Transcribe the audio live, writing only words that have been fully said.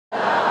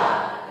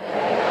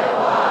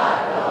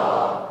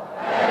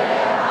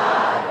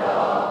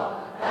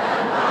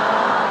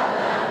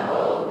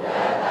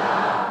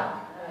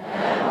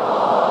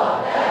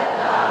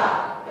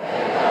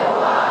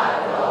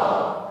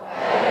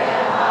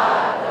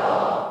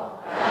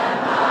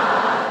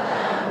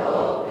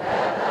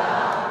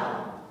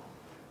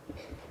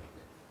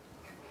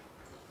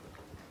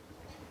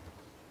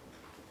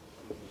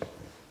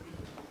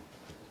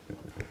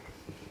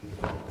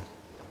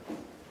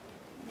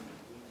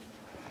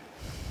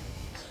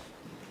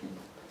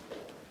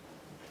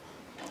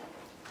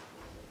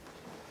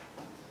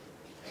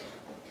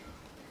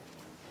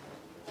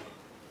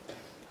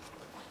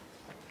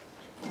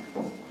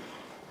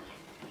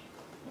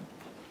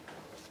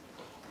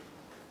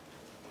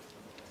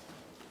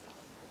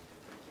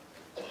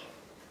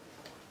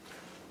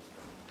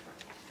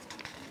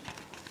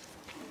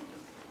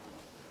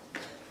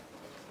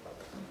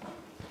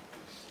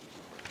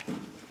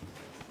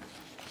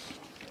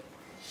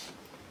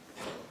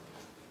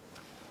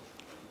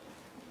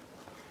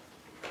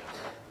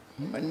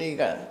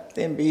Maniga,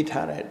 then beat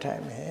her at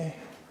time, eh?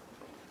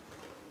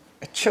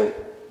 A choke,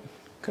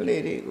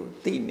 clearly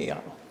good,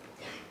 thinio.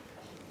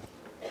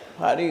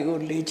 Hari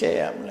good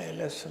liche,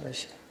 let's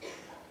finish.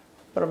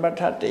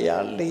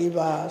 Pramatatya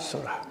Liva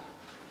Sura.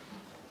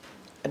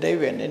 A day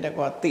when in the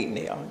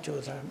Quatini on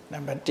Joseph,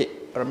 number 10,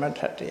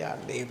 Pramatatya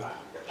Liva.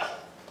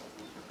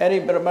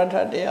 Eri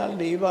Pramatatya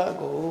Liva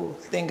go,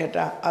 think it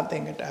up, I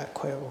think it up,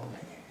 quail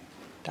me.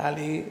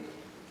 Tali,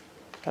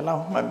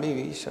 Talau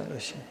Mami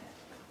solution.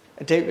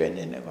 A day when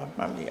in the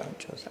Mami on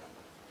Joseph.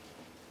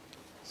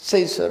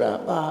 Say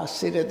Suraba,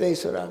 Sida de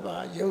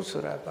Suraba,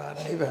 Yosuraba,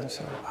 Nivan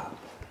Suraba.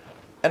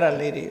 And a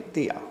lady,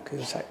 the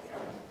Alcusai.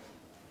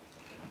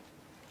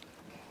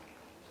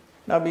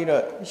 Now, be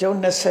the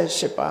Jonas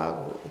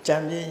Shipago,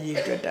 Jamie, you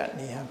did that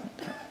near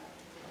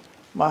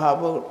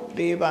Mahabu,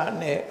 Leva,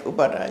 Ne,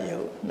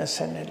 Ubadayo,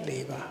 Nasanet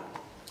Leva.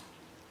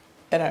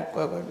 And I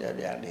go to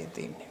the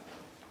thing.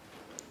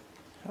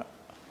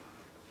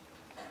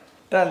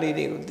 That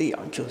lady would be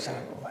on Joseph,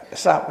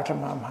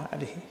 Sapatamama,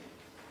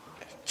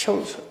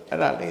 chose a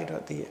lady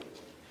of the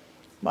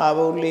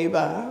Mahabu,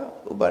 Leva,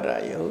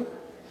 Ubadayo,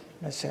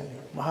 Nasan,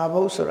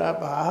 Mahabu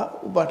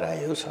Suraba,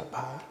 Ubadayo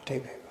Sapa,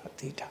 Tebe,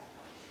 Tita.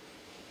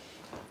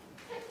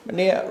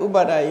 Near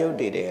Ubadayo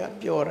did a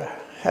pure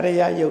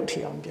Haraya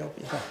Yoti on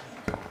Jobi.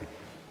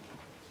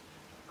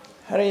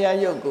 Haraya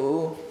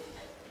Yogu,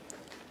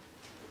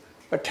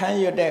 but time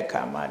your deck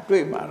come, I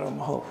dream out of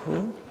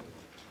Hofu.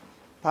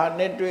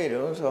 Partner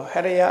dreidos or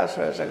Haraya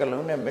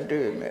Sagaluna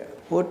Medu,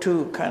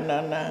 Wutu,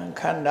 Kanana,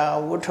 Kanda,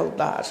 Wuto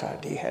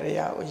Dasa, the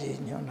Haraya was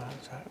in your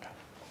answer.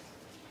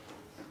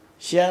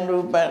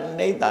 Shanruban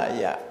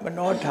Nedaya,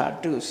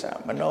 Manota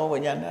Dusa,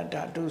 Manowayana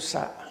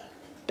Dusa,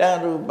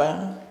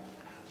 Daruban.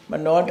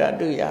 Manota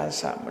do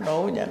yasa,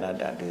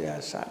 Manojana do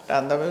yasa,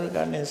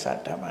 Tandavilgan in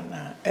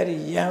Satamana, Eri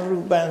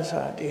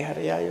Yarubansa, the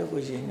Hariayo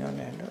Guzino,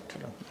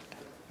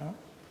 no?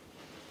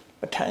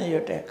 But time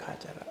your deck, I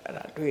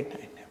do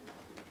it.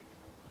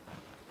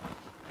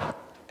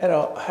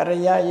 Ero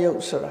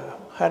Hariayo Sura,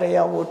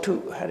 Hariawo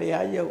two,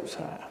 Hariayo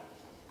Sura.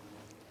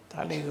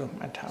 Taligo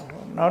Matao,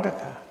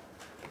 Nautica.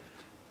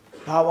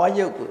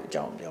 Pawayo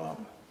John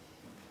John.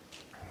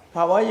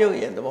 Pawayo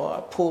in the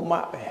war, poor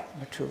map,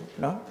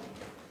 no?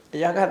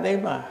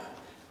 Yakadema,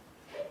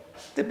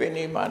 the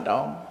penny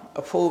madam,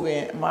 a full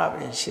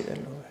marvin shit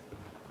alone.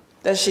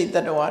 That shit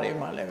that worry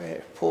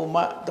Malave, poor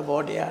mat the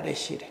body are a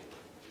shit.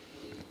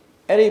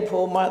 Every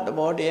poor mat the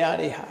body are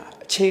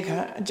a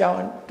chicken,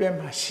 John, dream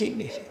my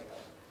shit.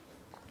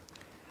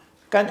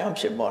 Can't you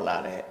ship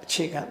bolare,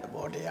 chicken the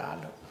body are.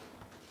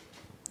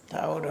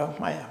 That would have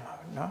my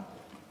no?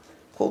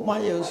 Poor my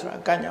use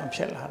a canyon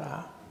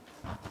shell.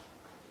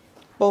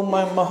 Oh,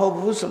 my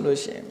Mahobu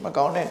solution,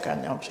 Magone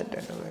canyon shit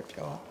and do it.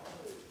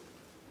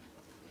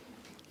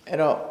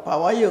 Ero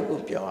Pawayo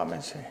Gupio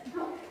Amase.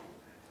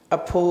 A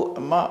po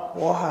ma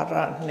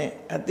Wahara ne,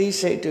 a these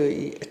say to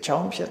e a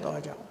champion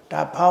dojo.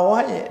 Da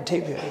Pawaye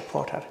take a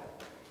reporter.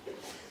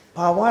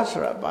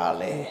 Pawasra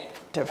Bale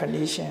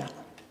definition.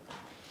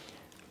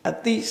 A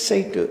these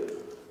say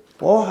to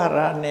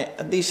Wahara ne,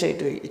 a these say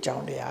to e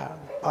champion.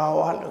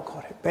 Pawa look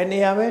for it.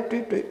 Pennyame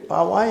to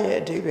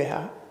Pawaye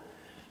Tibeha.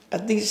 A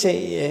these say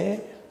ye,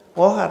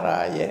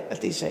 Wahara ye, a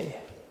these say.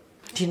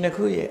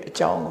 Tinakuye, a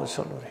chango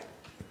solore.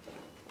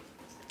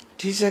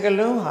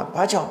 Tisagalo,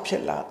 Bajam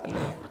Pilla.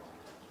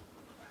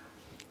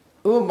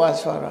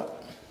 Umaswara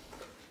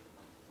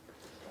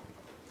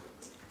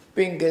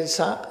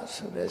Pinkasa,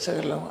 so there's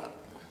a long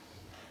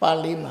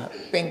Palima,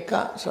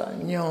 Pinka, so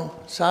new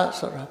sa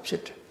sort of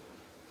shit.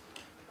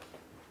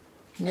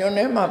 New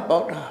name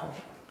about how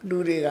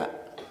Duriga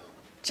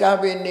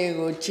Chabi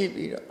Nego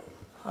Chibido.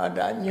 Had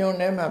a new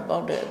name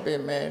about the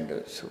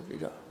Bemendo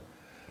Subido.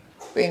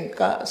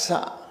 Pinka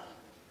sa.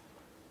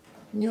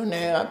 New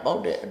name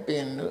about the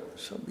Bendo,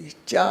 so be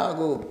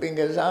Chago,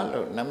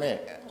 Pinkazalo, Name,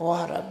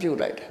 Wara,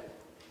 Pulite.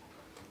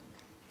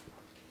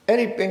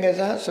 Any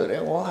Pinkaza, so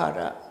then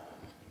Wahara.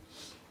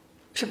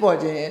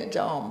 Chipoje,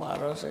 John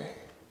Barose.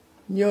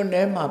 New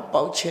name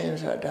about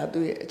chains at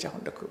Dadu,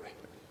 John the Cube.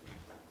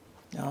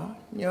 No,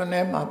 new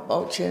name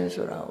about chains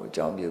or our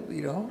job you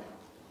be wrong.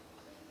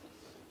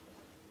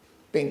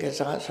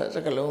 Pinkaza, such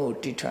a low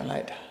teacher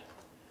light.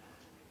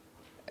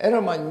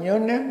 Eroman, new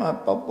name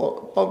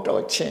about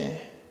our chain.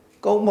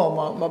 Go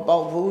mama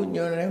about who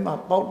new name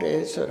about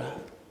the Sura.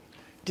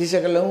 This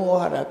is a long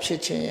water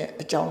pitching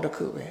a John the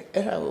Cube.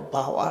 And I will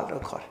bow out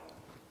of court.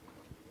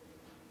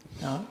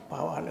 No,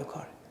 bow out of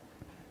court.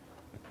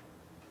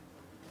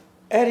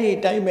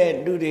 Every time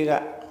I do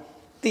the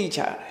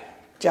teacher,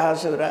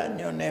 Jasura,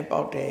 your name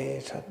about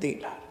the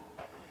Sadila.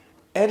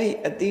 Every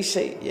at this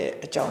say,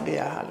 a John the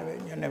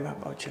Halloween, your name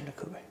about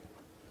Chinacube.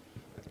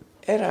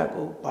 Era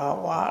go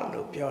bow out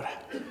of your.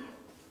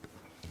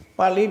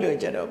 Palilo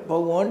Jado,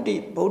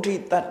 Bowondi, Bodhi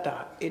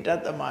Tata,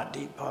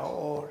 Idatamati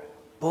Power,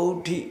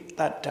 Bodhi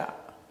Tata,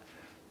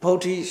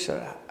 Bodhi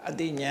Sura,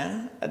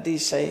 Adinya,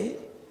 Adisay,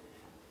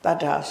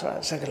 Tata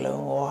Sura,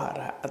 Sakalum,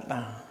 Wahara,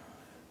 Atna.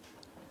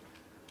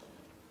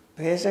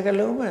 Pay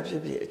Sakalum, a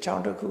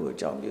Chantaku,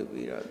 John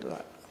Yubi,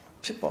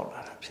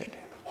 Chipola, said.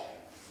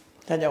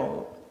 ဒါကြောင့်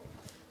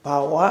ဘာ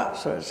ဝ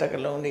ဆိုတဲ့စ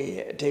ကားလုံးလေး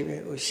ရဲ့အဓိပ္ပာ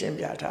ယ်ကိုရှင်း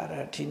ပြထားတာ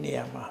ဒီနေ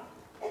ရာမှာ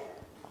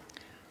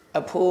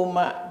အဖို့မ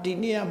ဒီ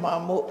နေရာမှာ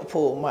မို့အ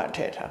ဖို့မထ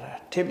ည့်ထားတာ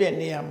ထိပြ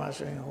နေရာမှာ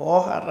ဆိုရင်ဝေါ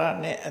ဟာရ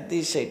နဲ့အသိ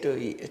စိတ်တို့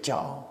ဤအ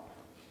ကြောင်း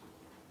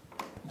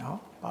နော်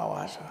ဘာဝ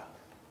ဆိုတာ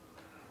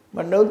မ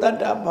နုဿတ္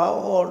တဘာ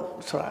ဝ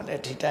ဆိုတာလ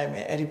ည်းဒီတိုင်း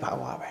ပဲအဲ့ဒီဘာ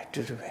ဝပဲ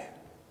တူတူပဲ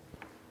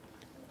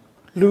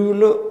လူ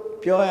လို့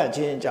ပြောရခြ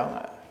င်းအကြောင်းက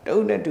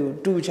တုံးနဲ့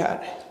တူချ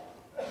တယ်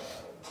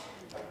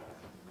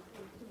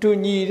တူ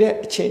ညီတဲ့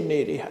အခြေအနေ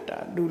တွေဟာဒါ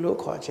လူလို့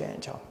ခေါ်ခြင်း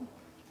အကြောင်း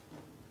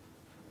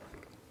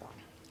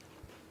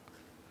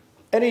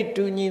အဲ့ဒီ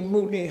တူညီ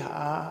မှုလေးဟာ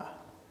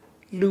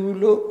လူ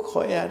လို့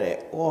ခေါ်ရတဲ့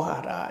ဝေါ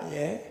ဟာရ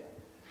ရဲ့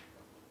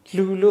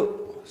လူလို့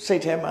စိ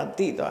တ်ထဲမှာ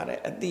သိသွားတဲ့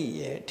အတိ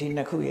ရဲ့ဒီ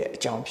နှစ်ခုရဲ့အ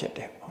ကြောင်းဖြစ်တ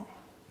ယ်ပေါ့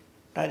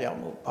ဒါကြောင့်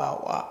မို့ဘာ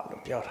ဝ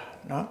လို့ပြောတာ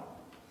နော်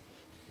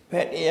ဘ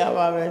ယ်တရား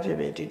ပါပဲဖြစ်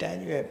ဖြစ်ဒီတို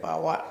င်းရွယ်ဘာ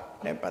ဝ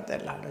နဲ့ပတ်သ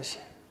က်လာလို့ရှိ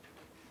ရင်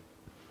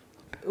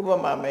ဥပ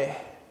မာမယ်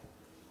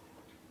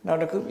နောက်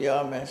တစ်ခုပြော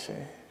ရမယ်ဆို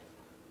ရင်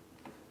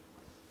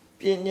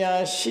ပညာ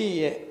ရှိ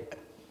ရဲ့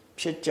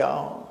ဖြစ်ကြော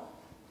င်း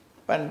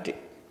ပ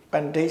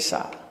န္ဒိစ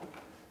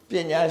ပ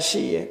ညာ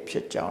ရှိရဲ့ဖြ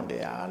စ်ကြောင်းတ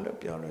ရားလို့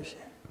ပြောလို့ရှိ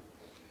ရင်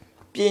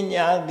ပ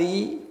ညာသ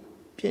ည်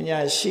ပညာ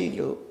ရှိ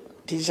လို့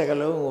ဒီစကား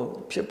လုံးကို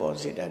ဖြစ်ပေါ်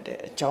စေတတ်တဲ့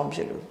အကြောင်းဖြ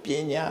စ်လို့ပ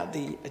ညာသ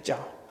ည်အကြော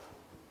င်း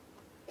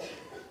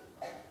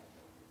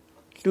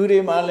လူတွေ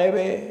မှာလည်း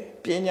ပဲ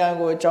ပညာ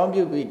ကိုအကြောင်း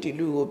ပြုပြီးဒီ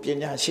လူကိုပ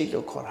ညာရှိ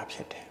လို့ခေါ်တာဖြ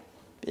စ်တယ်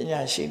ပညာ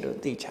ရှိလို့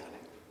သိကြတယ်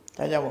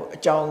ဒါကြောင့်မို့အ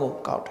ကြောင်းကို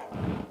ကောက်တာ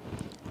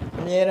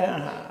အမြဲတမ်း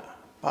ဟာ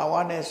ဘာဝ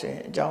နဲ့ဆိုရ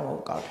င်အကြောင်းကို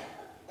ကောက်တယ်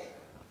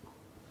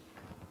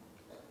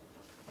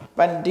ပ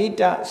န္တိ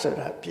တဆို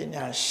တာပ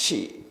ညာ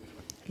ရှိ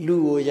လူ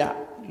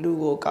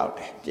ကိုကောက်တ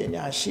ယ်ပ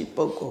ညာရှိ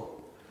ပုဂ္ဂိုလ်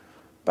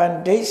ပန္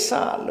ဒိစ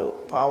လို့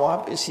ဘာဝ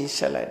ပစ္စည်းဆ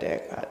က်လိုက်တဲ့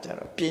အခါကျ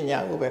တော့ပညာ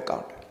ကိုပဲကော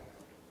က်တယ်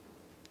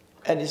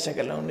အဲ့ဒီစ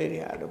ကားလုံးလေး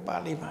တွေအဲ့လိုပါ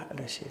ဠိမှာအဲ့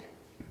လိုရှိတယ်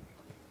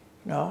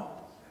နော်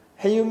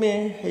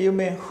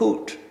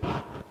humanhood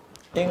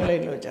အင်္ဂလိ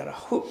ပ်လိုကျတော့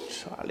hood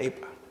ဆိုတာလေး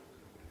ပါ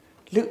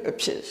လူအ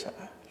ဖြစ်ဆို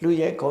တာလူ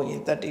ရဲ့ဂုဏ်ရ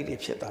ည်တတ္တိတွေ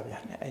ဖြစ်သွားပြ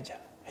န်တယ်အဲ့ကြ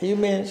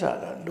human ဆို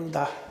တော့လူ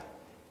သား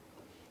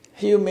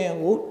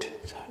humanhood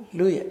ဆိုတာ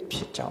လူရဲ့ဖြ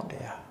စ်ကြောင်းတ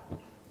ရား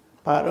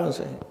ဘာလို့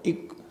ဆိုရင်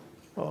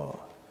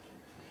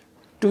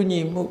တူညီ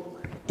မှု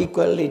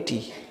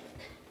equality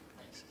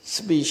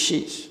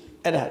species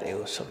အဲ့ဒါတွေ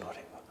ကိုဆိုလို့တ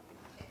ယ်ပေါ့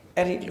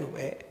အဲ့ဒီလို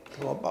ပဲသ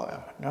ဘောပေါက်ရ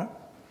မှာနော်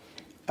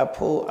အ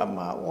ဖို့အမ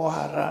ဝါ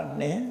ဟာရ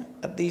နဲ့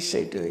အသိစိ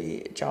တ်တို့၏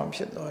အကြောင်းဖြ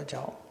စ်သော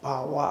ကြောင့်ဘာ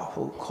ဝ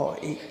ဟုခေါ်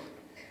၏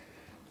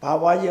ဘာ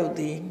ဝယုတ်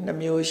သည်နှ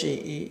မျိုးရှိ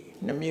၏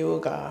နှမျိုး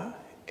က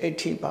အဋ္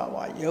ဌိဘာဝ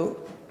ယုတ်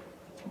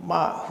မ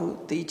ဟု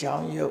သိကြော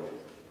င်းယုတ်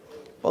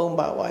ပုံ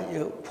ဘာဝ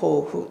ယုတ်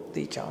ဖို့ဟု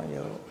သိကြောင်း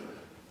ယုတ်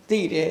သိ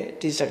တဲ့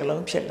ဒီစက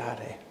လုံးဖြစ်လာ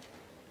တယ်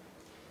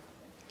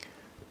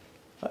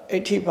အ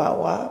ဋ္ဌိဘာ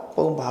ဝ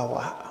ပုံဘာဝ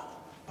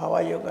ဘာဝ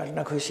ယုတ်က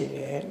နှစ်ခုရှိတ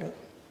ယ်လို့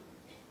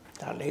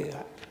ဒါလေးက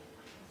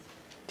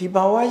ဒီ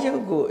ဘာဝယု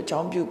တ်ကိုအကြော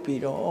င်းပြု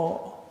ပြီးတော့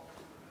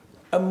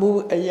အမှု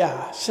အရာ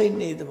စိတ်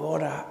နေသဘော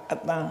ထားအ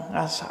တန်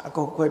ငါစာအ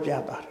ကုန်ကွဲ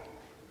ပြားသွားတယ်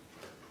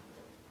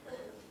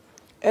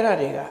အဲ့ဒါ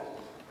တွေက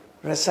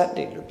result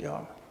တွေလို့ပြော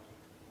မှာ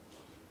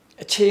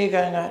အခြေ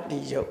ခံကဒီ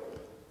ယုတ်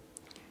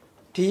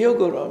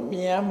ကိုတော့မြ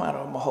င်ရမှာ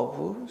တော့မဟုတ်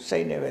ဘူးစိ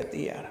တ်နဲ့ပဲ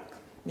သိရတာ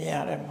မြင်ရ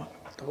တယ်မှာ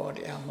သဘောတ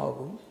ရားမဟုတ်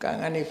ဘူးကံ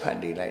ကနေဖန်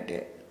တီးလိုက်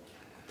တဲ့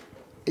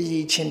အ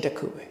ရေးချင်းတစ်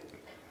ခုပဲ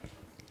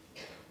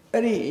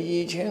အဲ့ဒီအ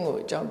ရေးချင်းကို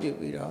အကြောင်းပြု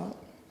ပြီးတော့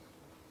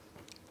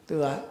သူ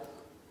က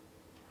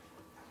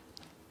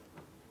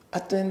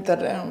အသွင်တ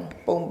ရံ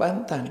ပုံပ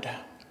န်းတန်တာ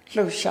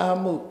လှုပ်ရှား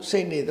မှုစိ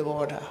တ်နေသ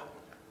ဘောထား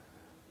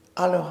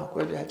အလုံးဟာ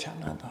ကွဲပြားခြား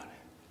နားသွားတ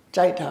ယ်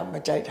ကြိုက်တာမ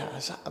ကြိုက်တာ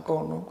အစအကု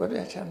န်လုံးကွဲ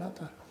ပြားခြားနား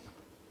သွား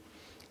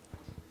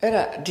အဲ့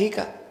ဒါအဓိက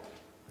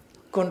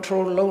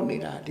control လုပ်နေ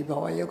တာဒီဘ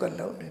ဝယုတ်က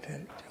လုပ်နေတယ်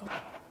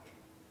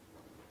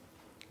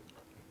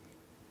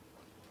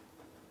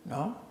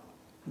နော်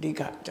အဓိ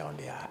ကအကြောင်း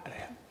တရား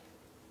အဲ့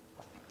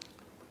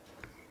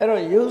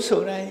တော့ယုတ်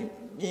ဆိုတိုင်း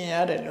မြင်ရ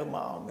တယ်လို့မ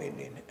အောင်မေး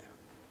နေနဲ့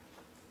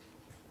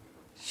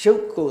ရု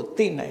ပ်ကို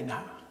သိနိုင်တာ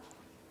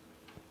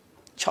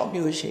6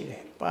မျိုးရှိတ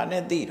ယ်။ဘာ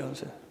နဲ့သိတော့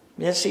ဆို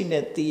မျက်စိ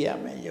နဲ့သိရ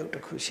မယ်ရုပ်တ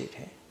စ်ခုရှိတ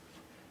ယ်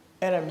။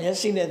အဲ့ဒါမျက်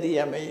စိနဲ့သိရ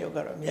မယ်ရုပ်က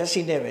တော့မျက်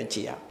စိနဲ့ပဲကြ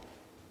ည့်ရအောင်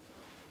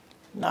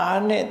။နား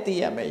နဲ့သိ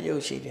ရမယ်ရု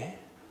ပ်ရှိတယ်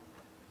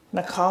။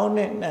နှာခေါင်း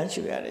နဲ့နှမ်း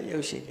ရှူရတဲ့ရု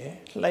ပ်ရှိတယ်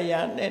။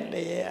လျှာနဲ့လျှ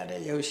က်ရ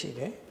တဲ့ရုပ်ရှိတ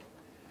ယ်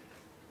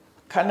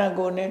။ခန္ဓာ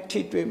ကိုယ်နဲ့ထိ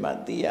တွေ့မှ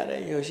သိရ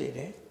တဲ့ရုပ်ရှိတ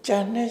ယ်။ကြံ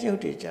တဲ့ရုပ်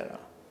တွေကြ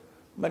တော့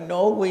မ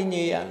နောဝိ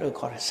ညာဉ်လို့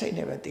ခေါ်တဲ့စိတ်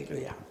နဲ့ပဲသိ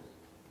လို့ရအောင်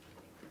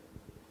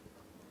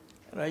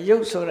အဲ့တော့ရု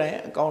ပ်ဆိုတဲ့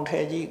အကောင်ထဲ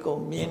ကြီးကို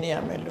မြင်နေရ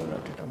မယ်လို့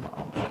တော့တော်မ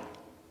အောင်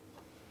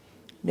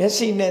မျက်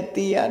စိနဲ့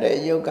သိရတဲ့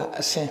ရုပ်က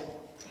အစင်း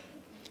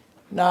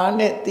နား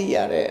နဲ့သိရ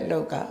တဲ့အလု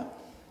ပ်က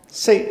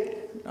စိတ်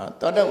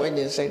သောတာဝိ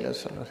ညာဉ်စိတ်လို့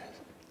ဆိုလို့တယ်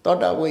သော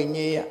တာဝိ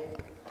ညာဉ်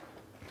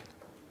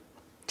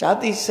ဇာ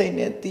တိစိတ်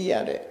နဲ့သိရ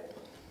တဲ့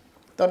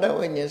သောတာ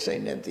ဝိညာဉ်စိ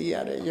တ်နဲ့သိရ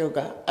တဲ့ရုပ်က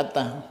အတ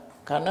န်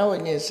ခန္ဓာဝိ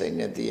ညာဉ်စိတ်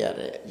နဲ့သိရ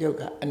တဲ့ရုပ်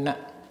ကအန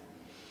တ်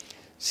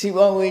စီဝ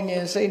ဝိညာ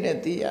ဉ်စိတ်နဲ့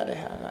သိရတဲ့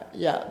ဟာ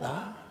ကယတာ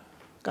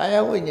ကာယ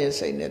ဝိညာဉ်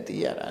စိတ်နဲ့သိ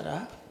ရတာက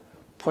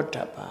ဖွတ်တ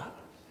ပါ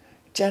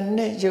chân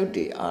này dấu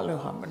đi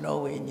aloha mà nói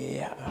về nhẹ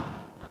à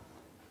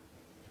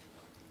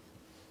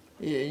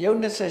dấu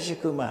nó sẽ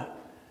cứ mà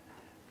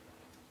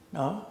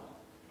nó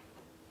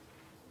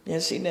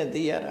nhân sĩ này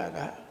đi ra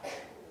cả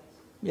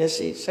nhân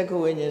sĩ sẽ cứ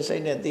về nhân sĩ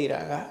này đi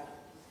ra cả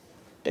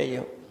để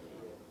dấu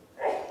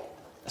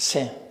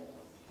xem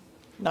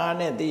ná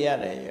này đi ra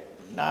đây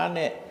ná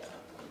này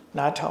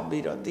ná thòng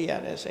bị rồi đi ra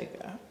đây sẽ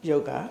cả dấu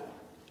cả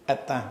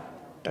atan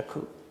đặc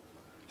khu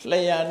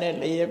lấy ra này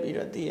lấy ra bị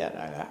rồi đi ra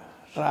cả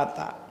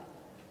rata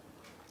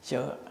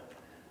cho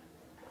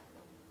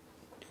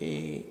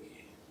thì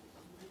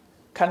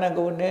khả năng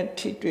của nó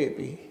thi tuyệt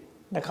bị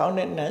nó không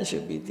nên nén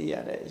sự bị tiệt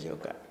đấy cho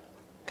cả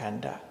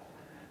khanda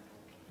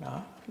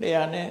nó đây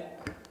là này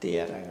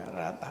tiệt là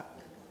ra ta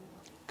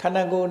khả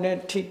năng của nó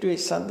thi tuyệt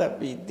sản tập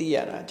bị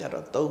tiệt là cho nó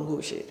tôn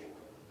ngũ sĩ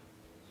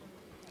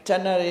cho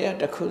nên là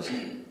đặc khu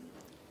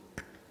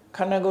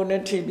khả năng của nó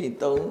thi bị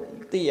tôn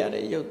tiệt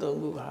đấy yêu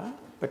tôn ngũ hả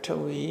bất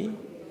thấu ý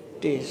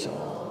đề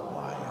số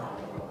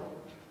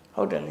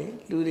ဟုတ်တယ်လေ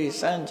လူတွေ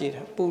စမ်းကြည့်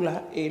တာပူ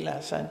လားအေး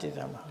လားစမ်းကြည့်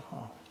တာမှာ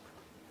ဟော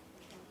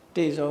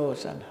တေဇော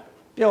စမ်းတာ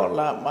ပြော့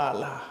လားမ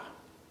လား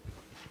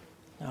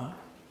နော်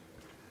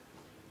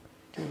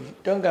ဒီ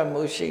တုံ့က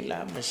မှုရှိ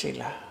လားမရှိ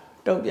လား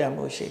တုံ့ပြန်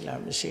မှုရှိလား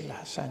မရှိ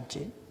လားစမ်းကြ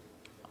ည့်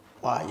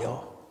ဝါရော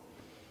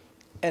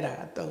အဲ့ဒါ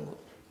အသုံးကို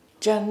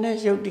ဉာဏ်နဲ့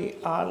ယုတ်တိ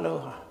အား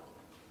လုံးဟာ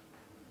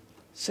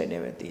စိတ်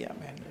နဲ့ပဲသိရ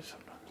မယ်လို့ဆို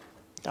တော့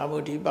ဒါ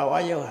မို့ဒီဘာဝ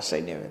ယုတ်ဟာစိ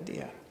တ်နဲ့ပဲသိ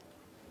ရအဲ့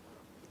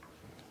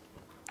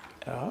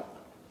တော့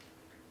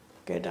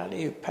ကဲဒါ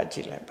လေးဖတ်ကြ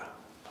ည့်လိုက်ပါ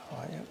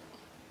ဟောရ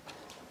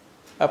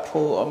အ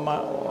ဖို့အမ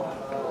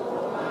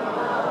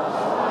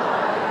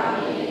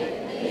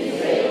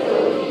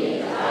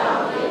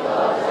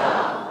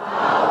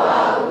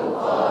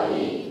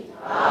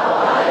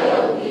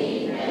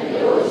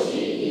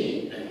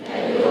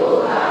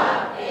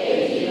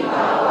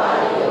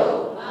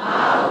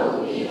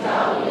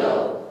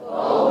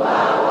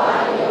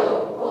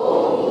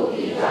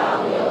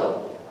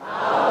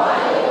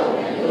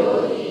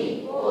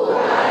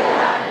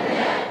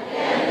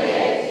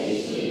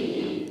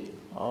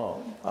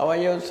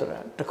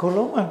တခု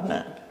လုံးမှ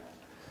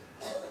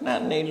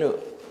နှံ့နေလို့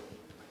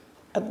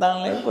အတန်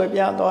လည်းကွဲ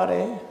ပြားသွားတ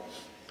ယ်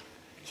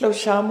လှုပ်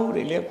ရှားမှု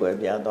တွေလည်းကွဲ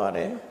ပြားသွားတ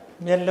ယ်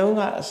မျက်လုံး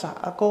ကအစ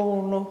အကုန်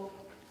လုံး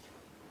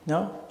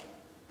နော်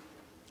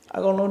အ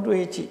ကုန်လုံး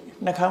တွေးကြည့်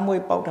နှာခမ်း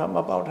မွေးပေါက်တာမ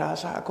ပေါက်တာအ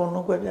စအကုန်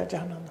လုံးကွဲပြားကြ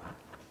မ်းတော့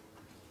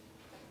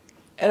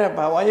အဲ့ဒါ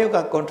ဘာဝယုတ်က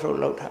control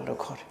လုပ်တာလို့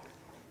ခေါ်တယ်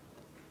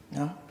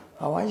နော်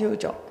ဘာဝယုတ်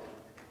ကြောင့်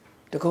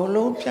တခု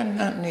လုံးပြန့်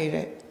နှံ့နေ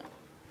တဲ့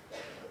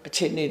အ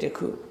ခြေအနေတစ်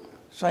ခု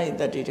စွန့်ရည်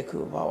တတိတခု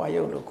ဘာဝ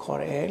ယုတ်လို့ခေါ်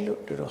တယ်လို့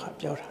သူတို့ဟာ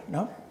ပြောတာ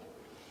နော်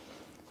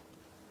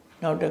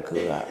နောက်တစ်ခု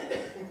က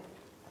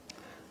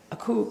အ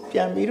ခုပြ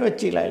န်ပြီးတော့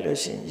ကြည့်လိုက်လို့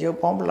ရှိရင်ရုပ်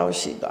ပေါင်းဘယ်လောက်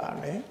ရှိသွား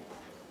လဲ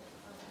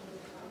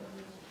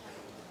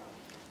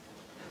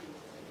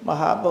မ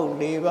ဟာပုတ်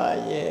၄ပါး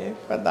ရဲ့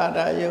ပတ္တ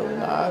ရာယုတ်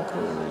၅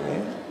ခု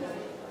ရဲ့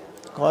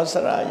ခောစ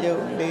ရာယု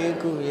တ်၄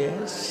ခုရဲ့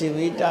စီ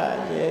ဝိတ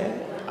ရဲ့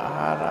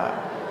အာဟာ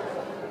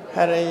ရ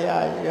ဟရယ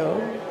ယု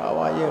တ်ဘာဝ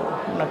ယုတ်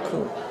၂ခု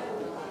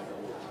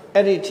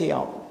အဲ့ဒီထိ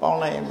အောင်ပေါင်း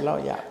လိုက်ရင်ဘယ်လော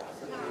က်ရ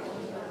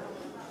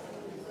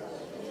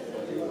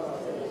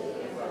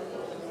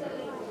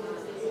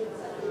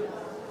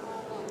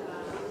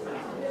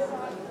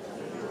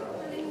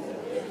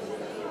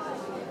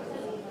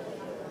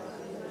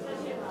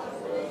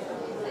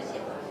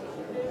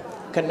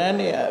ခဏ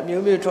နေအ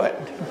မျိုးမျိုးထွက်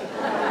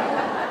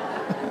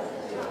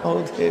ဟု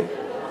တ်တ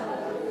ယ်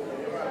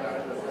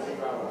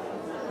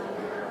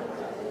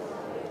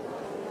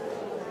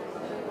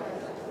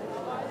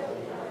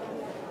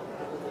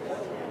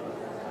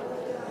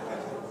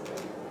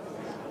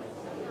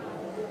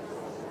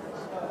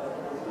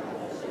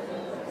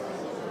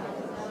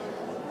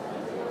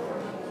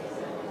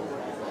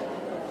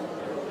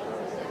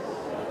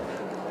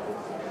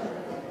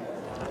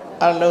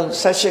အလုံး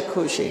18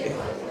ခုရှိတယ်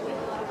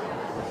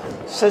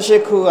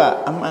18ခုက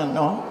အမှန်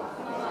တော့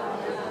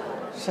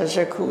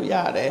18ခုရ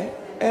တယ်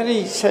အဲ့ဒီ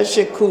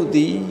18ခု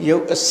ဒီရု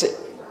ပ်အစစ်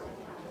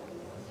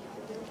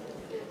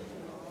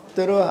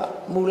သူတို့က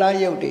မူလ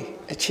ရုပ်တွေ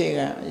အခြေ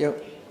ခံရု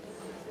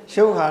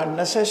ပ်ဟာ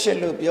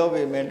28လို့ပြော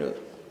ပေမဲ့လို့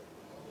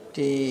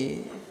ဒီ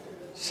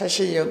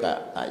18ရုပ်က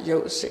ရု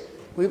ပ်အစစ်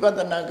ဝိပ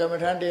ဿနာကမ္မ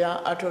ထတရား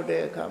အထုတ်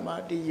တဲ့အခါမှာ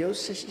ဒီရုပ်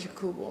18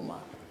ခုပေါ်မှာ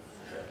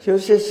ရု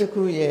ပ်18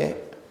ခုရဲ့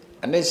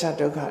အနိစ္စ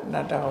ဒုက္ခအန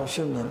တ္တကို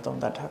ရှုမြင်သုံး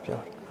သပ်ထား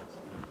ပြောတယ်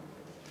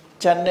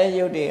။ဉာဏ်နဲ့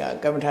ယုတ်တွေက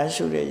ကမ္မထာ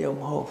ရှုတဲ့ယုတ်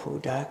မဟုတ်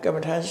ဘူးဒါကမ္မ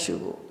ထာရှု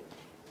ဖို့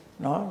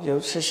နော်ယု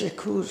တ်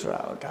18ခုဆို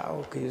တာဒါ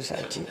ကိုကြည့်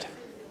စားကြည့်တယ်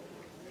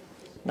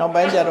။နောက်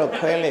ပိုင်းကျတော့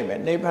ခွဲလိုက်မ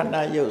ယ်နိဗ္ဗာ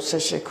န်ယုတ်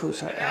18ခု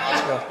ဆိုတာ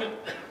ပြော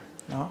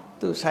နော်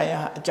သူဆိုင်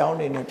ရာအကြောင်း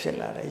တွေနဲ့ဖြစ်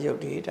လာတဲ့ယုတ်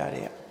တွေဒါ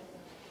တွေက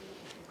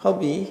ဟုတ်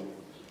ပြီ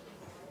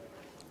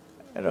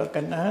အဲ့တော့က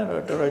ဏ္ဍ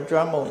တော့တော်တော်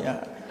ကြွားမုံရ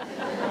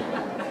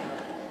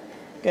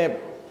ကဲ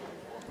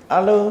အ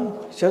လုံး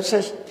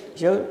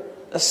ရုပ်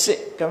အစစ်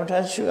ကမ္မထာ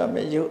ရှုရမ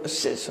ယ်ရုပ်အ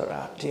စစ်ဆို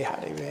တာဒီဟာ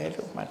တွေပဲ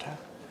လို့မှတ်ထား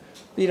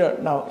ပြီးတော့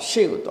နောက်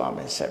ရှေ့ကိုသွားမ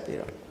ယ်ဆက်ပြီး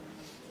တော့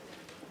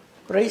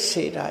ပရိစ္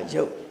ဆေဒ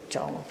ရုပ်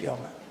ကြောင်းပြော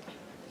မှာ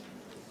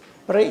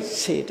ပရိစ္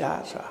ဆေဒ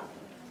ဆိုတာ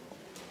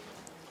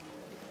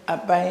အ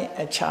ပိုင်း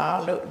အခြား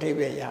လို့အဓိပ္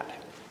ပာယ်ရတယ်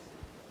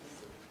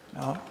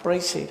နော်ပရိ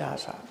စ္ဆေဒ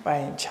ဆိုတာပို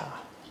င်းခြား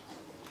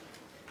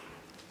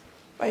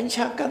ပိုင်း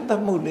ခြားကန့်သ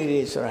တ်မှုလေး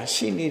တွေဆိုတာ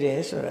ရှိနေတယ်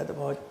ဆိုတဲ့သ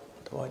ဘော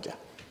ကြ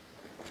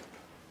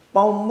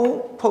ပေါင်မှု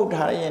ဖုတ်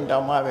ထားရင်တော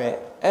င်မှပဲ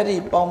အဲ့ဒီ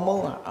ပေါင်မှုက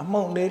အ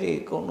မှုန့်လေးတွေ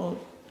အကုန်လုံး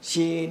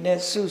ရေနဲ့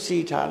စုစ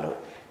ည်းထားလို့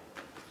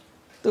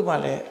သူ့မှာ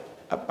လည်း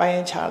အပို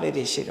င်းခြားလေး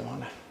တွေရှိတယ်မဟု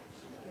တ်လား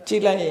ကြ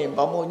ည့်လိုက်ရင်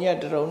ပေါင်မှုညက်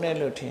တရုံနဲ့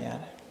လို့ထင်ရ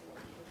တယ်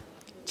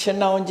ခြေ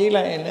နှောင်ကြည့်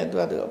လိုက်ရင်လည်းသူ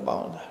ကပေါ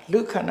င်းတာလူ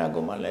ခန္ဓာ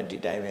ကိုယ်မှာလည်းဒီ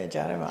တိုင်းပဲ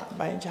ကြားထဲမှာအ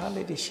ပိုင်းခြား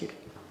လေးတွေရှိတယ်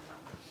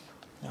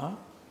နော်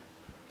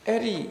အဲ့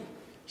ဒီ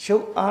ရု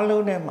ပ်အား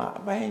လုံးထဲမှာ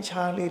အပိုင်း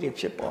ခြားလေးတွေ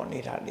ဖြစ်ပေါ်နေ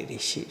တာလေးတွေ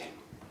ရှိတယ်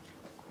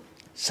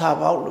စာ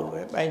ပေါက်လို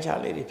ပဲပိုင်းခြား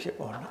လေးတွေဖြစ်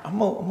ပေါ်တာအ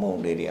မှုန့်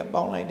လေးတွေက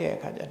ပေါင်းလိုက်တဲ့အ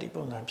ခါကျဒီ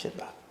ပုံစံဖြစ်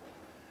သွား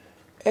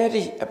အဲ့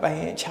ဒီအပို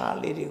င်းခြား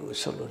လေးတွေကို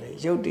ဆိုလိုတယ်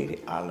ရုပ်တွေ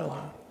အားလုံး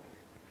ဟာ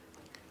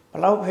ဘ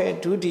လောက်ပဲ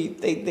ဒုတိ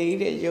သိ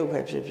တဲ့ရုပ်ပဲ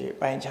ဖြစ်ဖြစ်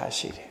ပိုင်းခြား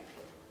ရှိတယ်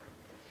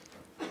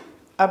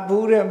အ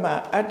ဘူးထဲမှာ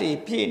အတ္တိ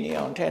ပြည့်နေ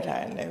အောင်ထည့်ထား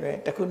ရင်လည်းပဲ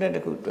တစ်ခုနဲ့တ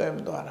စ်ခုတွဲမ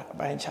သွားတာအ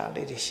ပိုင်းခြား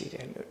လေးတွေရှိတ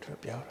ယ်လို့သူ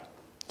ပြောတာ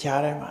ကြား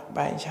ထဲမှာအ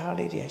ပိုင်းခြား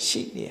လေးတွေ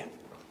ရှိနေရ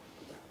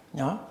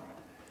နော်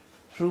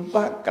ရူပ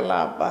ကလ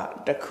ပ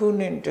တစ်ခု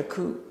နဲ့တစ်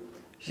ခု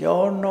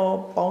ယောနော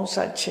ပေါင်းစ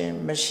ပ်ခြင်း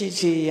မရှိ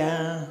စေရ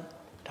န်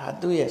ဒါ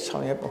သူ့ရဲ့ဆော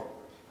င်ရွက်ပုံ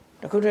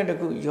တစ်ခုနဲ့တစ်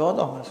ခုရော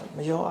တော်မှာဆိုမ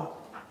ရောအောင်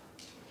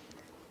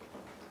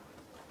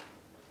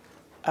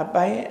အ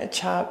ပိုင်းအ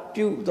ခြား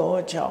ပြုသော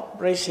ကြောင့်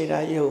ပြိစ္ဆေဒ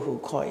ယုတ်ဟု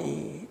ခေါ်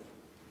၏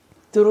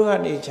သူတို့က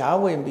နေဈာ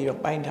ဝင်ပြီး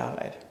တော့ပိုင်းထား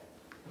လိုက်တယ်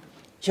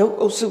ရုပ်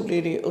အုပ်စု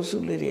လေးတွေ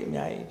အ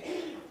များကြီး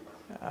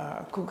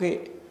အခုခေတ်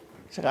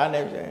စကား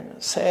နဲ့ပြောရင်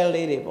ဆဲ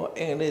လေးတွေပေါ့အ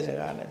င်္ဂလိပ်စ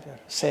ကားနဲ့ပြော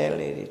ဆဲ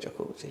လေးတွေတစ်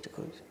ခုစီသူက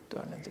လ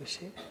ည်းသူ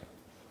ရှိ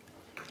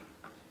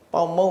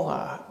ပေါင်မုံဟာ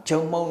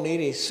ဂျုံမုံလေး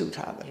တွေစု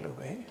ထားတယ်လို့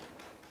ပဲ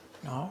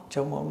နော်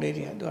ဂျုံမုံလေး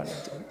တွေကသူကလ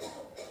ည်းသူ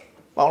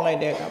ပေါင်းလိုက်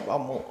တဲ့အခါပေါ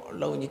င်မုံအ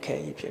လုံးကြီးခဲ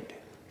ကြီးဖြစ်တ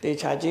ယ်တေ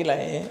ချာကြည့်လို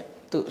က်ရင်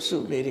သူ့အစု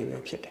လေးတွေပဲ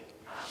ဖြစ်တယ်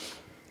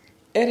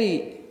အဲ့ဒီ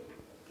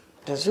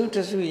တ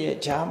စုရဲ့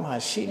ဈာမှာ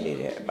ရှိနေ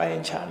တဲ့အပို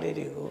င်းခြားလေး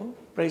တွေကို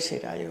ပြိစ္ဆေ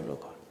ဒယုတ်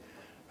လို့ခေါ်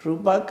ရူ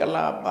ပကလ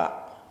ပ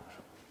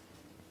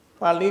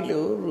ပါဠိ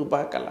လိုရူပ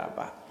ကလပ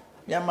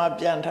မြန်မာ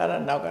ပြန်ထား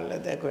တဲ့နောက်ကလ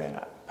က်သက်ခွင်က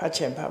ဖတ်ချ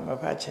င်ဖတ်မ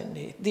ဖတ်ချင်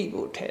နေသိ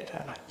ဖို့ထည့်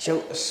ထားတာရု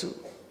ပ်အစု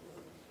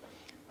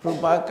ရူ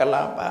ပကလ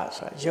ပ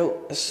ဆိုတာရုပ်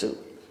အစု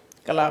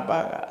ကလပ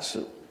ကအ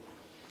စု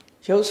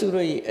ရုပ်စု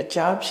တို့၏အ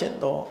ကြားဖြစ်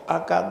သောအာ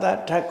ကာသ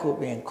ဓာတ်ကို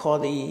ပင်ခေါ်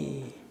သ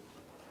ည်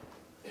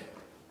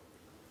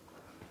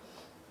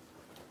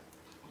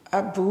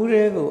အဘူး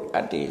တွေကိုအ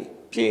တ္တိ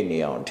ပြည့်နေ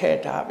အောင်ထည့်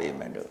ထားပေး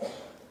မယ်လို့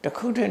တစ်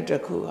ခုနဲ့တ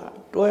စ်ခုဟာ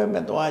တွဲမ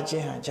သွားခြ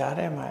င်းဟာကြား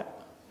ထဲမှာ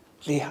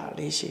လေးဟာ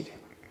လေးရှိတယ်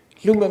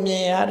လူမမြ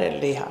င်ရတဲ့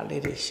လေးဟာ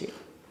လေးတွေရှိ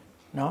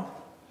နော်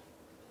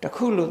တစ်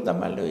ခုလို့သတ်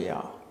မှတ်လို့ရ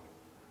အောင်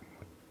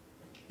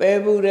ပဲ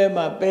ဘူးထဲ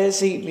မှာပဲ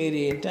စိလေး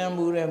တွေတန်း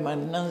ဘူးထဲမှာ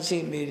နှမ်းစိ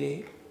လေးတွေ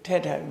ထ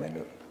ည့်ထားမယ်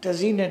လို့တ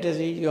စည်းနဲ့တ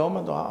စည်းရောမ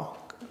သွားအောင်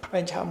ပို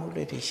င်းခြားမှု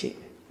လေးတွေရှိတယ်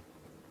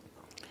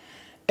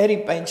အဲ့ဒီ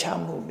ပိုင်းခြား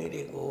မှုလေး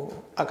တွေကို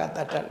အာဂတ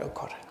တ္တလို့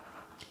ခေါ်တယ်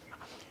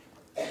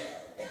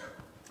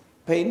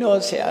ဘိနော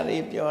ဆရာ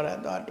ကြီးပြောတာ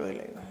တော့တွေ့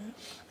လိုက်ပါ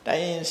တို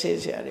င်းရင်ဆေး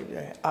ဆရာကြီး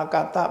ပြောရင်အာဂ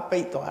တပိ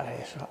တ်သွားတ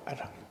ယ်ဆိုတော့အဲ့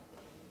ဒါ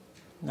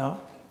နော်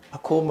အ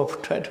ခိုးမ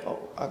ထွက်တော့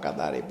အာဂ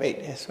တတွေပိတ်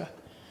တယ်ဆိုတာ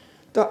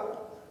တော့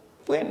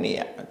ပွင့်နေ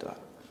ရတော့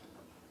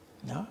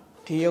နော်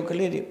ဒီရုပ်က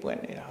လေးတွေပွင့်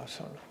နေတာ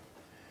ဆိုလို့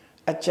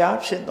အကြား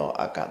ဖြစ်သော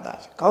အာဂတ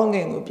ကောင်းက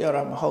င်ကိုပြော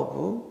တာမဟုတ်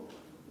ဘူး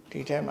ဒီ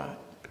ထဲမှာ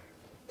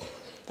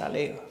ဒါ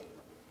လေးကို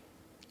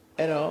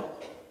အဲ့တော့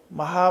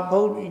မဟာ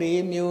ဗုဒ္ဓ၄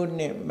မျိုး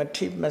နဲ့မ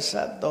ထိမဆ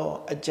က်သော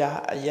အကြာ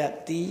အယတ်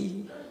တိ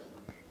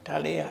ဒါ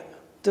လေးက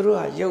သူတို့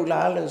ကရုပ်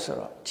လားလို့ဆို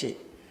တော့ကြည့်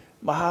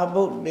မဟာ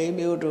ဗုဒ္ဓ၄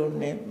မျိုးတို့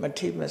နဲ့မ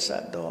ထိမဆ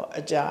က်သော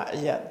အကြာအ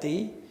ယတ်တိ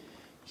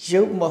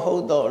ရုပ်မဟု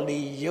တ်တော့လီ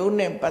ရုပ်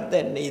နဲ့ပတ်သ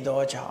က်နေ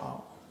သောကြောင့်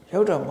ရု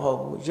ပ်တော့မဟုတ်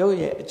ဘူးရုပ်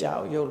ရဲ့အကြာ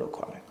ကိုရုပ်လို့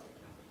ခေါ်လိုက်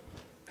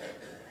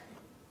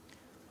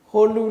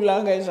ဟိုလူလာ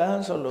ကြစ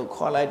မ်းဆိုလို့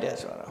ခေါ်လိုက်တယ်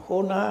ဆိုတော့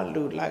ဟိုနာ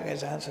လူလာကြ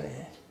စမ်းဆိုရ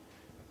င်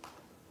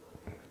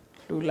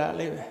လူလာ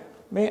လေးပဲ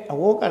မင်းအ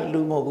ဝတ်က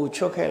လူမဟုတ်ဘူး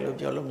ချွတ်ခဲ့လို့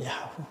ပြောလို့မရ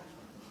ဘူး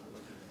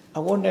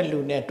အဝတ်နဲ့လူ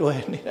နဲ့တွဲ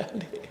နေတာ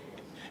လေ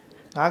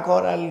ငါ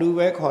ခေါ်တာလူ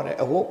ပဲခေါ်တယ်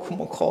အဝတ်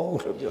မခေါ်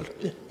ဘူးလို့ပြောလို့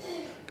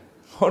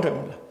ဟုတ်တယ်မ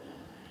လား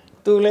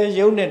သူလည်း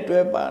ရုပ်နဲ့တွဲ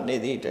ပါနေ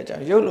သည့်အတွက်ကြော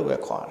င့်ရုပ်လိုပဲ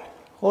ခေါ်တယ်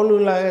ဟိုလူ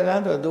လာကြတဲ့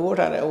ဆိုသူဝတ်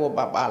ထားတဲ့အဝတ်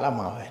ပါလာ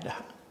မှာပဲဒါ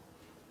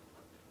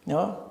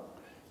နော်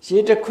ရေ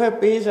တစ်ခွက်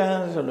ပေးစ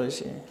မ်းဆိုလို့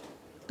ရှိရင်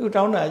သူ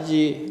တောင်းတာ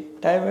ရေ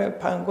ဒါပေမဲ့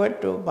ဖန်ခွက်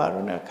တို့ဘာ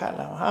လို့နဲ့ခါ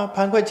လာဟာဖ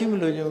န်ခွက်ကြီးမ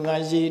လို့ငါ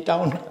ရေတော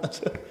င်းတာ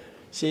ဆို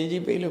ရေ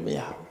ကြီးပေးလို့မရ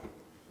ဘူး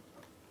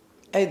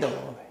အဲ့တော့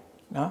ပဲ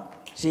နော်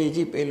ရေ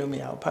ကြီးပေးလို့မ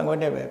ရဘူးဖန်ခွက်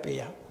နဲ့ပဲပေး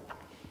ရ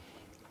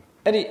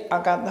အဲ့ဒီအာ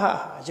ကာသ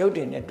ရုပ်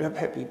တွေနဲ့တွဲဖ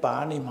က်ပြီးပါ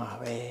နေမှာ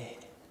ပဲ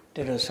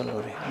တဲ့လိုဆို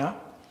လို့တယ်နော်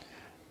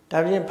ဒါ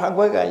ပြင်ဖန်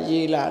ခွက်ကရေ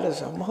လာလို့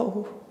ဆိုမဟုတ်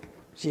ဘူး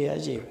ရေက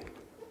ရေပဲ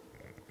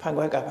ဖန်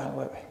ခွက်ကဖန်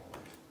ခွက်ပဲ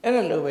အဲ့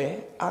ဒါလိုပဲ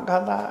အာကာ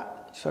သ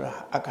ဆိုတာ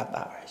အာကာသ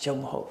ပဲရုပ်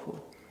မဟုတ်ဘူး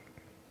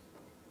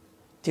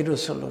ဒီလို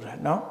ဆိုလို့တာ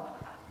နော်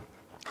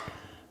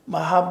မ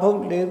ဟာဗုဒ္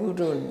ဓ၄ခု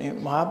တို့နဲ့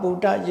မဟာဗု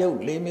ဒ္ဓရုပ်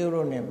၄မျိုး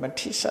တို့နဲ့မ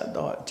ထိဆက်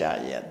သောအကြာ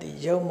ရသည်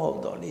ရုပ်မဟုတ်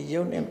တော့လေ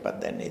ရုပ်နဲ့ပတ်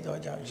သက်နေသော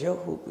ကြောင့်ရုပ်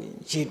ဟုပြီး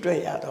ရည်တွက်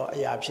ရသောအ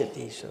ရာဖြစ်သ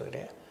ည်ဆို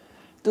တဲ့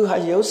သူဟာ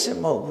ရုပ်စစ်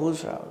မဟုတ်ဘူး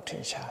ဆိုတာကိုထ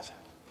င်ရှား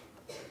စား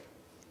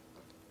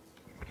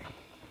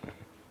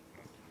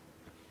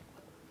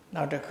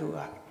နောက်တစ်ခုက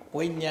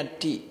ဝိညာ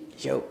တိ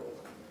ရုပ်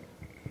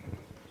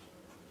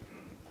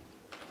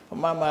ပ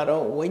မာမှာ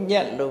တော့ဝိ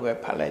ညာဉ်လို့ပဲ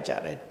ဖတ်လိုက်ကြ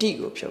တယ်တိ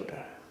ကိုဖြုတ်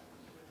တာ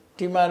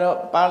ဒီမှာတော့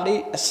ပါဠိ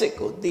အစစ်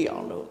ကိုသိအော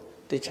င်လို့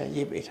တခြား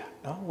ရေးပေးတာ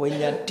နော်ဝိ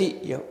ညာတိ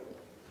ရုပ်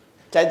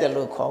ကြိုက်တယ်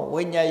လို့ခေါ်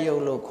ဝိညာဉ်ရု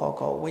ပ်လို့ခေါ်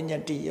ဝိညာ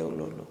တိရုပ်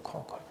လို့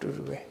ခေါ်တူ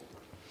တူပဲ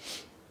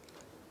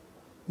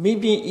မိ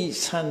မိဤ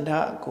ဆန္ဒ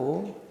ကို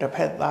တစ်ဖ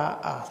က်သား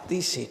အားသိ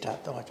စေတတ်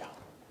သောကြောင့်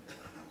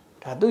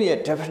ဒါသူ့ရဲ့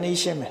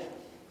definition ပဲ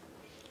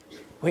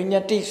ဝိညာ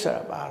တိဆို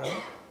တာဘာလို့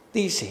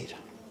သိစေတာ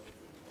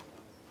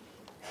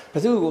ဘ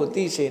ယ်သူကို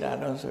သိစေတာ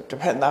တော့ဆိုတစ်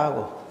ဖက်သား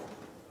ကို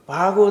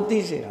ဘာကိုသိ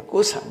စေတာ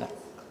ကိုယ်ဆန္ဒ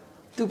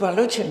သူဘာ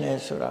လုပ်ချင်လဲ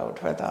ဆိုတာကိုတ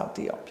စ်ဖက်သား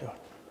သိအောင်ပြော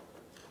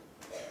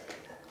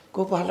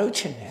ကိုဘာလုပ်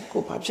ချင်လဲ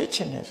ကိုဘာဖြစ်ချ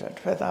င်လဲဆိုတာတ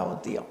စ်ဖက်သားကို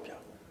သိအောင်ပြော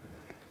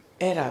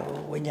အဲ့ဒါကို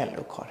ဝိညာဉ်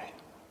လို့ခေါ်တယ်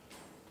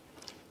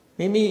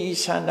မိမိ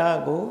ဆန္ဒ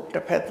ကိုတ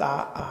စ်ဖက်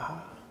သားအား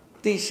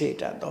သိစေ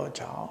တတ်သော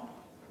ကြောင့်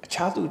အ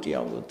ခြားသူတ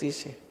ယောက်ကိုသိ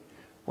စေ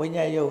ဝိ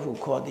ညာဉ်ယုတ်ဟု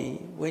ခေါ်သည်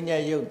ဝိညာ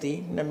ဉ်ယုတ်သည်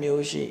နှ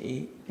မျိုးရှိ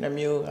၏နှ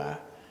မျိုးက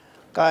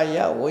ကာယ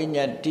ဝိ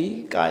ညာတိ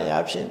ကာယ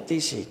ဖြင့်သိ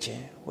စေခြ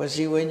င်းဝ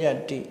စီဝိညာ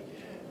တိ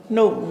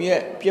နှုတ်မြ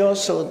က်ပြော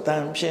ဆိုတ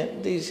န်ဖြင့်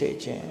သိစေ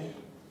ခြင်း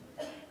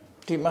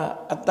ဒီမှာ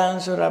အတန်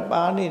ဆိုတာ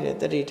ပါနေတဲ့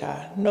တတိ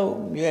ထားနှုတ်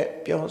မြက်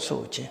ပြော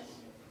ဆိုခြင်း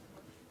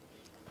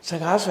စ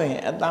ကားဆိုရ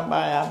င်အတန်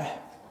ပါရမယ်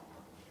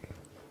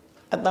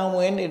အတန်ဝ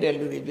င်နေတဲ့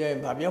လူတွေပြောရ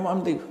င်ဘာပြောမှမ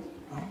သိဘူး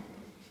နော်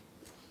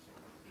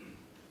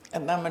အ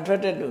တန်မထွက်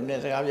တဲ့လူနဲ့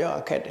စကားပြော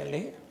အခက်တယ်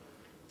လေ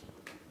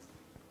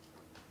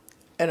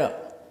အဲ့တော့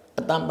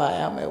အတန်ပါ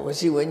ရမယ်ဝ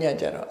စီဝိညာဉ်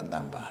ကြတော့အတ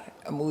န်ပါတယ်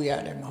အမှုရ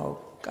တယ်မဟုတ်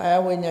ကာယ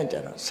ဝိညာဉ်ကြ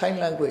တော့ sign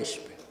language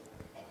ပဲ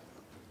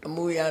အ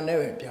မှုရနဲ့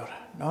ပဲပြောတာ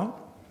နော်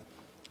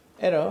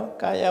အဲ့တော့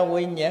ကာယ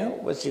ဝိညာဉ်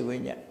ဝစီဝိ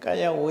ညာဉ်ကာ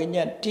ယဝိ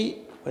ညာဉ်တိ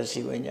ဝ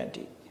စီဝိညာဉ်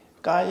တိ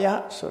ကာယ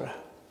ဆိုတာ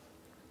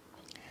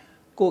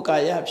ကိုယ်ကာ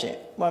ယဖြင့်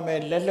မှမ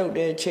ယ်လက်လှုပ်တ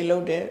ယ်ခြေလှု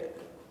ပ်တယ်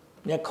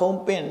မျက်ခုံး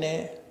ပင့်တ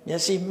ယ်မျ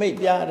က်စိမိတ်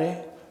ပြတယ်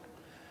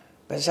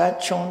ပါးစပ်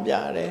ချွန်ပြ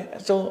တယ်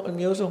အစုံအ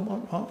မျိုးစုံ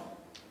ပေါ့နော်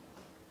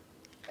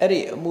အဲ့ဒီ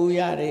အမှုရ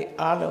တွေ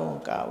အားလုံး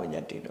ကာဝိ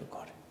ညာတိလို့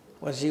ခေါ်တယ်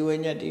ဝစီဝိ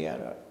ညာတိက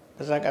တော့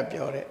ပါးစပ်က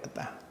ပြောတဲ့အတ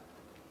န်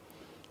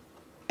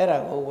အဲ့ဒါ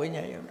ကိုဝိ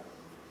ညာဉ်ရုပ်တော့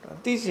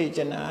သိစေချ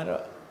င်တာက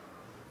တော့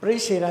ပရိ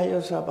စေရယု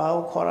တ်ဆိုတာဘာ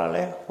ကိုခေါ်တာ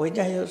လဲဝိ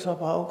ညာဉ်ယုတ်ဆိုတာ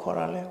ဘာကိုခေါ်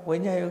တာလဲဝိ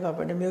ညာဉ်ယုတ်ကဘ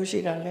ယ်နှမျိုးရှိ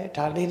တာလဲ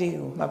ဒါလေးတွေ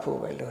ကိုမှတ်ဖို့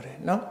ပဲလိုတယ်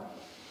နော်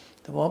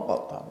သဘောပေါ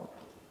က်သွားဖို့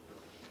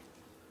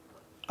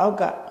အောက်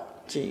က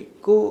ကြည့်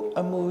ကို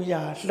အမှု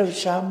ရာလှုပ်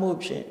ရှားမှု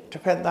ဖြင့်တ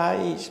စ်ဖက်သား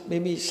ဤမိ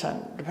မိဆန္ဒ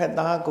တစ်ဖက်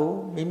သားကို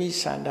မိမိ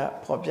ဆန္ဒ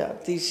ဖော်ပြ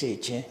သိစေ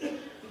ခြင်း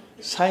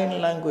sign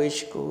language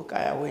ကိုကာ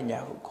ယဝိညာ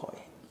ဉ်ဟုခေါ်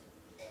၏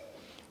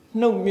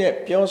နှုတ်မြက်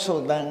ပြောဆို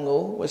တန်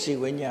ကိုဝစီ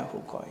ဝိညာဉ်ဟု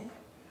ခေါ်၏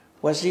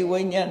ဝစီဝိ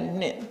ညာဉ်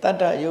နှင့်တတ္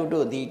တယုတ်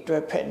တို့သည်တွဲ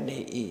ဖက်နေ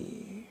၏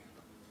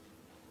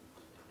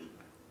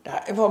ဒါ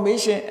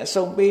information အ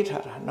စုံပေး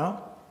ထားတာနော်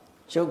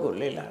ရုပ်ကို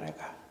လေ့လာတဲ့အ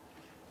ခါ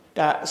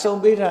ဒါအစုံ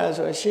ပေးထား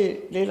ဆိုရှေ့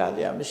လေ့လာ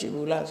ကြမရှိ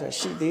ဘူးလားဆို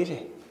ရှိသေးတ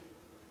ယ်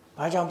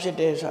ဘာကြောင့်ဖြစ်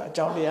တယ်ဆိုအ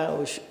ကြောင်းတရား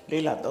ကို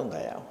လေ့လာသုံးသ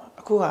ပ်ရအောင်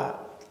အခုက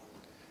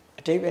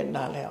အတိပ္ပယ်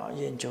နားလည်အောင်အ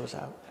ရင်ကြိုး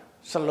စား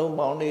စလုံး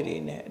ပေါင်းလေးတွေ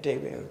နဲ့အတိ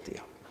ပ္ပယ်ကိုသိ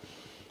အောင်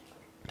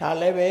ဒါ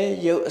လည်းပဲ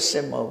ရုပ်အစ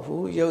စ်မဟုတ်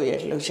ဘူးရုပ်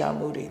ရဲ့လှုပ်ရှား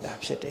မှုတွေသာ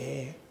ဖြစ်တ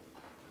ယ်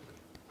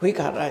ဝိ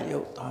ကာရယု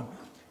တ်သွားမ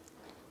ယ်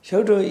ရု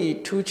ပ်တို့ဤ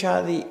ထူး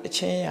ခြားသည့်အ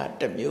ချင်းအရာ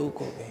တစ်မျိုး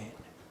ကိုပဲ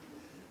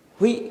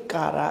ဝိ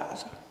ကာရ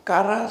ကာ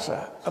ရဆို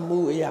တာအမှု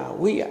အရာ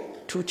ဝိက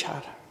ထူး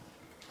ခြားတာ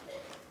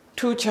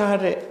ထူးခြား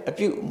တဲ့အ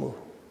ပြုအမူ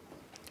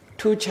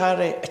ထူးခြား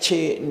တဲ့အခြေ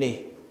အနေ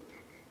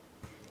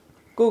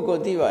ကို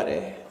သိပါတ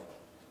ယ်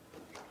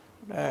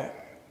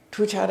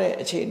ထူးခြားတဲ့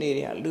အခြေအနေ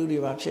တွေကလူတွေ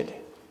မှာဖြစ်တ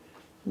ယ်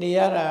နေရ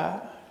တာ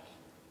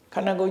ခ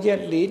န္ဓာကိုယ်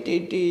ကြီးလေး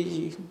တေးတေး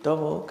ကြီး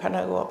တော့ခန္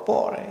ဓာကိုယ်က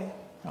ပေါ့တယ်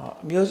နော်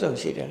အမျိုးစုံ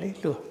ရှိတယ်လေ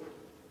လူ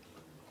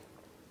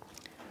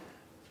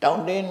တော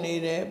င်းတင်းနေ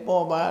တယ်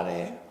ပေါ့ပါတ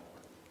ယ်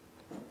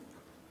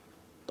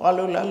သွား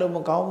လို့လာလို့မ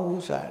ကောင်း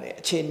ဘူးဆိုတဲ့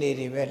အခြေအနေ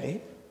တွေပဲလေ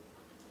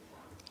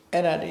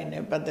အဲ့ဒါတွေ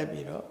နဲ့ပတ်သက်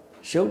ပြီးတော့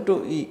ရုပ်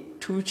တို့ဤ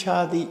ထူး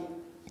ခြားသည့်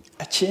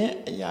အချင်း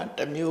အရာတ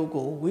စ်မျိုး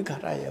ကိုဝိကာ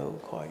ရယုတ်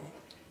ခေါ်၏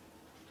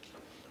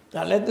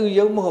ဒါလည်းသူ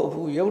ရုပ်မဟုတ်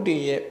ဘူးရုပ်တွေ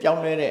ရဲ့ပြော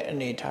င်းလဲတဲ့အ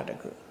နေအထားတစ်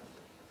ခု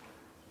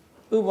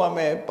ဥပ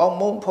မာပေါင်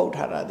မုံဖုတ်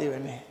ထားတာသိပဲ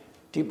နဲ့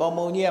ဒီပေါင်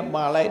မုံကြီးက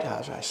မာလိုက်တာ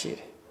ဆိုတာရှိတ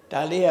ယ်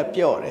ဒါလေးက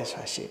ပြော့တယ်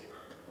ဆိုတာရှိတယ်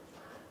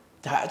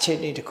ဒါအခြေ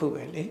အနေတစ်ခု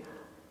ပဲလေ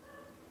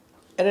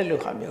အဲ့ဒါလို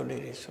ဟာမျိုး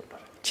လေးတွေဆို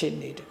တော့အခြေအ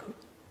နေတစ်ခု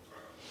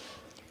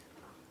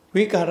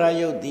ဝိကာရ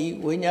ယုတ်သည်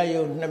ဝိညာဉ်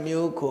ယုတ်နှ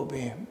မျိုးကိုပ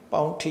င်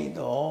ပေါင်းထိ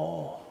သော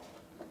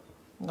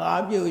၅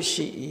မျိုး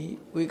ရှိ၏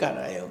ဝိကာ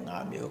ရယုတ်၅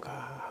မျိုးက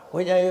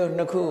ဝိညာဉ်ယုတ်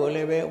နှစ်ခုကိုလ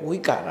ည်းပဲဝိ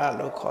ကာရ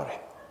လို့ခေါ်တ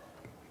ယ်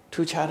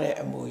ထူးခြားတဲ့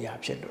အမူအရာ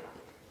ဖြစ်လို့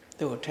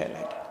သူ့ကိုထည့်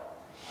လိုက်တယ်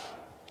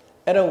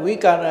အဲ့တော့ဝိ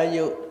ကာရ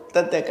ယုတ်တ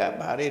က်တက်က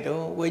ဘာတွေ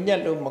တော့ဝိညာ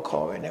ဉ်လို့မ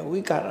ခေါ်ဘဲနဲ့ဝိ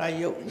ကာရ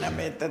ယုတ်နာမ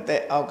ည်တက်တ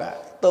က်အောက်က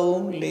3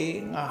 4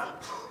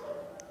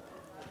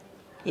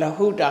 5လ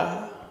ဟုတာ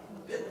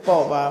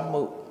ပေါ်ပါ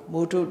မှု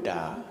မုထု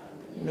တာ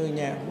နု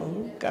ညံမှု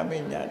ကမ္မ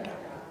ညတာ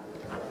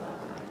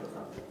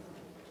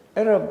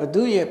အဲ့တော့ဘု து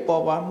ရဲ့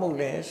ပေါ်ပါမှု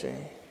လဲဆိုရ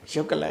င်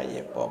ရုပ်ကလပ်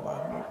ရဲ့ပေါ်ပါ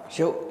မှု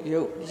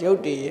ရုပ်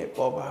တည်ရဲ့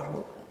ပေါ်ပါ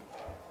မှု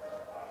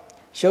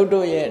ရုပ်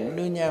တို့ရဲ့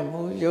နုညံ့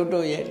မှုရုပ်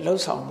တို့ရဲ့လှု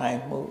ပ်ဆောင်နို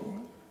င်မှု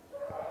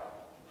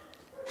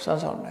စွ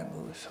မ်းဆောင်နိုင်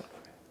မှုဆို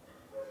လို့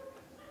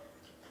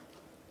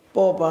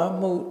ပေါ်ပါ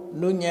မှု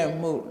နုညံ့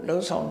မှုလှု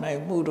ပ်ဆောင်နို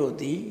င်မှုတို့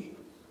သည်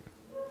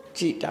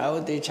ကြည်တာ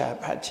ကိုသိချ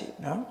ဖတ်ကြည့်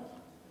နော်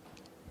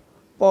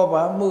ပေါ်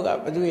ပါမှုက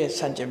ဘယ်သူရဲ့ဆ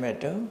န့်ကျင်ဘက်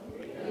တုံး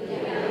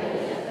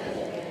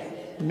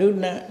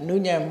နု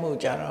ညံ့မှု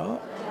ကြတော့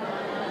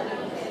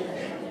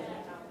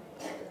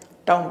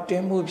တောင့်တ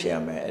င်းမှုဖြစ်ရ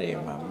မယ်အဲ့ဒီ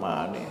မှာ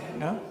မှားနေတယ်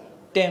နော်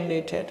တင်း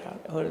လေးထည့်ထား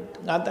ဟို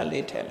ငါးသက်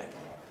လေးထည့်လိုက်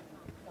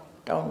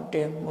တောင့်တ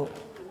င်းမှု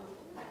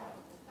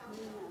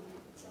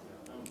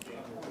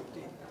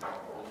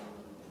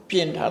ပြ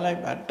င်ထားလိုက်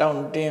ပါတော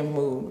င့်တင်း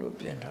မှုလို့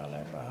ပြင်ထား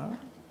လိုက်ပါ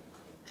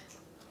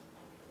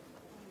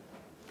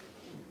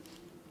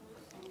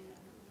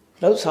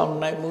လှုပ်ဆောင်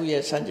နိုင်မှု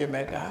ရဲ့စံကျင်ဘ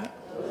က်က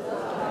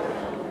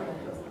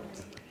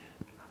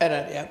အဲ့ဒါ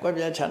တွေကကွက်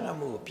ပြားချနာ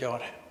မှုကိုပြော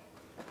တယ်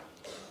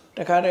တ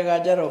ခါတခါ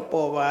ကျတော့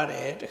ပေါ်ပါတ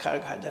ယ်တခါတ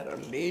ခါကျတော့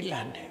လေး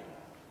လံတယ်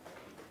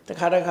တ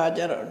ခါတခါ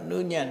ကျတော့နု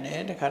ညံ့တ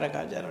ယ်တခါတ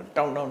ခါကျတော့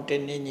တောင်းတ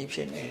င်းတင်းကြီးဖြ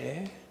စ်နေတ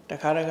ယ်တ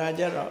ခါတခါ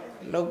ကျတော့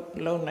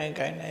လုံနိုင်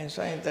ကိုင်းနိုင်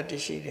စွမ်းရည်တတ္တိ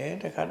ရှိတယ်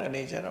တခါတ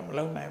လေကျတော့မ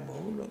လုံနိုင်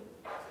ဘူးလို့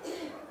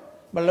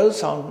မလုံ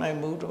ဆောင်နိုင်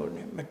ဘူးတို့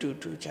ਨੇ မတူ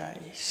တူကြ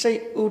၏စိ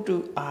တ်ဥတု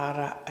အာရ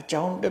အ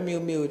ကြောင်းတစ်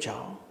မျိုးမျိုးကြော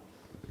င့်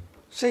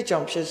စိတ်ကြော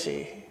င့်ဖြစ်စေ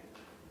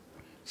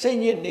စိတ်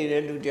ညစ်နေ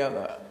တဲ့လူတယောက်က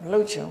မ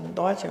လုံချင်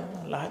သွားချင်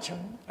လာချ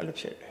င်အဲ့လို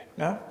ဖြစ်တယ်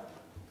နော်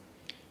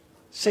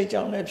စိတ်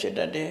ကြောင့်လည်းဖြစ်တ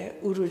တ်တယ်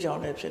ဥရုကြော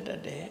င့်လည်းဖြစ်တ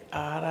တ်တယ်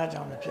အာဟာရ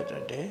ကြောင့်လည်းဖြစ်တ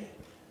တ်တယ်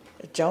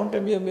အကြောင်းတ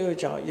စ်မျိုးမျိုး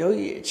ကြောင့်ရုပ်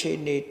ရည်အခြေ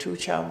အနေထူး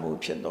ခြားမှု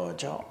ဖြစ်သော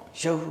ကြောင့်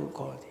ရုပ်ဟု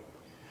ခေါ်သည်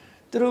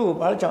သူတို့က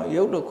ဘာကြောင့်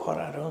ရုပ်လို့ခေါ်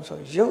တာတော့ဆို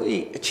ရုပ်ရ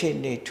ည်အခြေ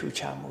အနေထူး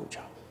ခြားမှု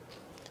ကြောင့်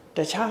တ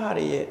ခြားဟာ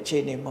တွေရဲ့အခြေ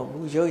အနေမဟုတ်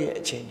ဘူးရုပ်ရဲ့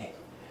အခြေအနေ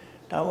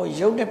ဒါမို့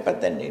ရုပ်နဲ့ပတ်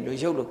သက်နေလို့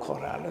ရုပ်လို့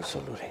ခေါ်တာလို့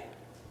ဆိုလို့တယ်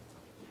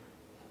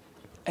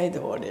အဲ့သ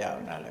ဘောတရား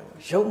ကိုနားလည်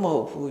ဖို့ရုပ်မဟု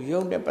တ်ဘူးရု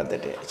ပ်နဲ့ပတ်သ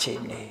က်တဲ့အခြေ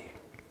အနေ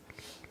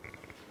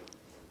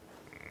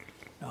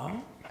နော်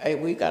အဲ့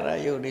ဝိကာရ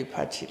ယုတ်လေးဖ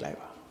တ်ကြည့်လိုက်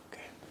ပါ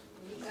ကဲ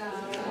ဝိကာ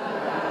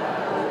ရ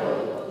ယု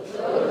တ်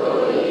သုတ္တု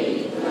ဤ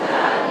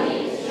သာတိ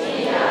ရှင်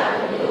ရ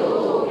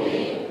မျိုးပ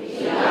င်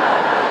ဝိကာ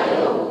ရ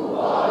ယုတ်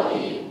ဘော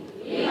တိ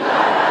ဝိကာ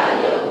ရ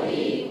ယုတ်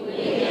တိ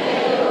ဝိညာ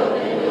ဉ်ယုတ်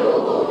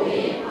မျိုးကိုပ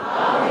င်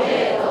အောင်း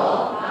တဲ့သော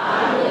အာ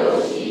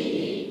မျိုးရှိသ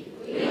ည်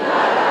ဝိကာ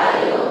ရ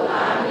ယုတ်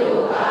အာ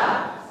မျိုးက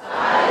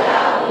သာယ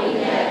ဝိ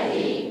ညာဉ်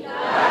တိ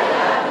ကာယ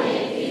ဖြ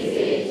င့်သိ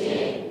စေခြ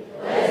င်း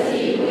ဝ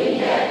စီဝိ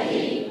ညာဉ်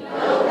တိ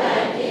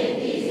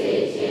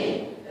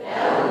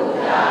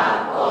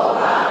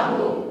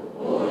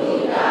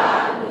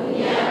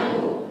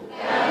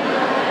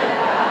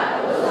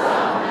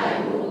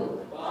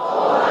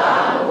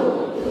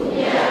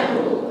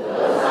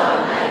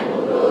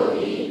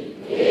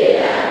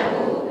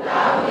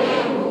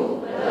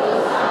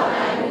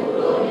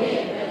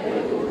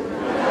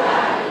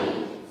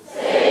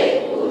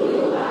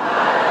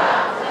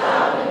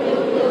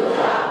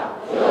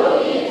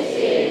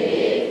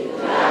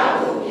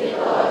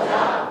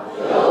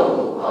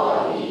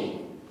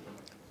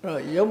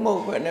ရုပ်မဟု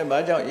တ်ဘဲနဲ့ဘာ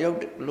ကြောင့်ရုပ်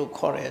လို့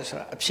ခေါ်ရဲဆို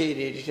တာအဖြေ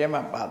တွေဒီထဲ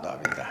မှာပါသွား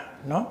ပြီသား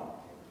နော်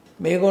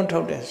မေခွန်းထု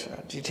တ်တယ်ဆိုတာ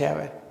ဒီထဲ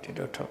ပဲဒီ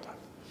လိုထုတ်သွား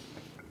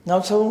နော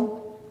က်ဆုံး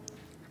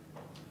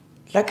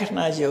လက္ခ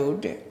ဏာယုတ်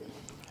တဲ့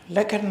လ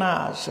က္ခဏာ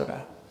ဆိုတာ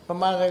ပ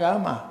မာစကား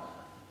မှာ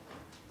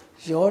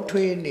ရော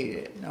ထွေးနေတ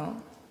ယ်နော်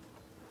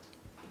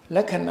လ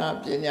က္ခဏာ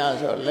ပညာ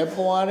ဆိုလက်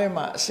ပွားထဲ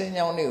မှာအစင်း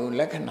ကြောင်းတွေကို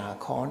လက္ခဏာ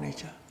ခေါ်နေ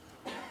ကြ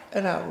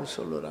အဲ့ဒါကို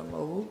ဆိုလိုတာမ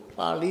ဟုတ်ဘူး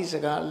ပါဠိစ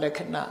ကားလက္ခ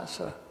ဏာ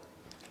ဆိုတာ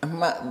အ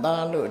မှတ်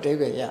သားလို့အဓိပ္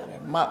ပာယ်ရတ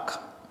ယ် mark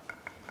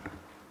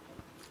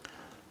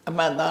အ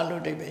မှတ်သား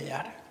လို့အဓိပ္ပာယ်ရ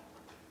တယ်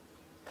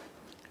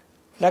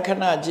လက္ခ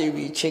ဏာကြည့်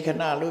ပြီးခြေခ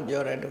ဏလို့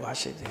ပြောတဲ့လူဟာ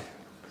ရှိတယ်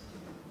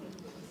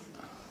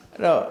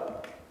အဲ့တော့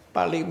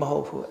ပါဠိမဟု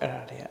တ်ဘူးအဲ့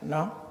ဒါတွေက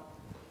နော်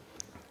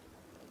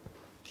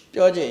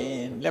ပြောကြရ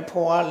င်လက်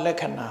ဖွားလက္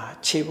ခဏာ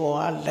ခြေ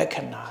ဖွားလက္ခ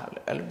ဏာ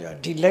အဲ့လိုပြော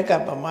ဒီလက်က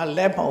ဗမာလ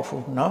က်မဟုတ်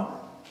ဘူးနော်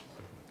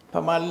ဗ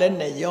မာလက်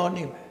နဲ့ရော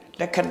နေ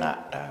လက္ခဏာ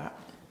ဒါ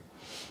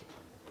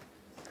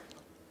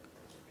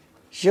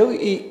ရုပ်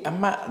ဤအ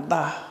မှတ်အ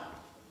သား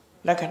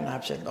လက္ခဏာ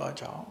ဖြစ်သော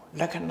ကြောင့်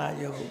လက္ခဏာ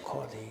ယုတ်ဟု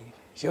ခေါ်သည်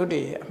ရုပ်တ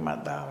ည်းရဲ့အမှတ်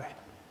အသားပဲ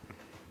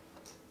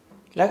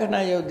လက္ခဏာ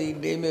ယုတ်သည်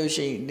၄မျိုး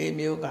ရှိ၄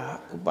မျိုးကဥ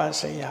ပ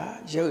စယ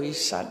ရုပ်ဤ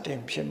စတ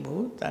င်ဖြစ်မှု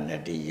တဏ္ဍ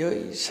တိရုပ်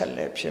ဤဆက်လ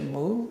က်ဖြစ်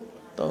မှု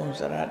သုံး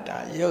စရတ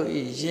ရုပ်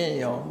ဤရင့်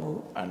ရော်မှု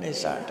အနိစ္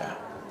စတာ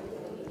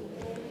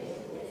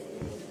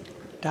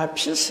ဒါ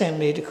ဖြစ်စဉ်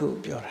လေးတစ်ခု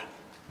ပြောတာ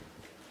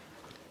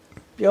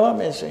ပြောရ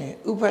မယ်ဆိုရင်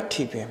ဥပ္ပတ္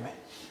ထိပဲမယ်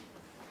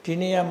ဒီ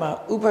နေရာမှာ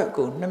ဥပ္ပ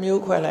ကိုနှ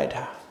မျိုးခွဲလိုက်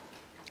တာ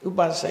ဥပ္ပ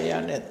စယ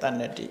နဲ့တဏ္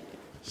ဍတိ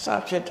စ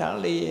ဖြစ်တာ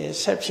လေးရ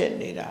ဆက်ဖြစ်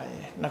နေတာရ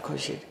နှစ်ခု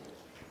ရှိတယ်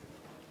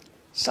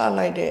စ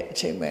လိုက်တဲ့အ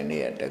ချိန်မှနေ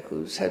ရတစ်ခု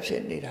ဆက်ဖြ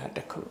စ်နေတာတ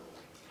စ်ခု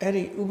အဲ့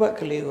ဒီဥပ္ပ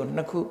ကလေးကို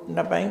နှ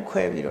စ်ပိုင်း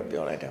ခွဲပြီးတော့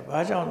ပြောလိုက်တာဘာ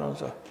ကြောင့်လဲ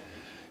ဆို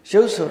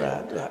ရုပ်ဆိုတာ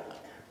သူက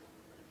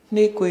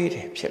နှိကွေးတ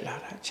ယ်ဖြစ်လာ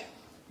တာချင်း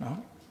နော်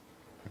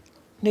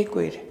နှိ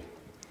ကွေးတယ်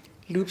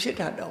လူဖြစ်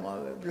တာတော့မှ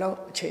ပဲဘလောက်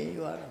အချိန်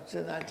ယူရတော့စ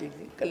ဉ်းစားကြည့်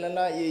ကလလ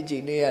ရေးကြ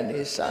ည့်နေရနေ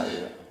စ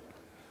ပြီး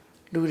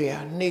လူတွေက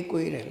နှိ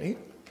ကွေးတယ်လေ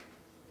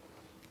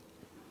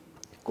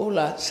9 လ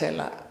 10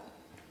 လ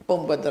ပုံ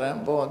ပတရံ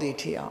ပေါ်သည့်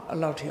ထီအောင်အ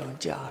လောက်ထီအောင်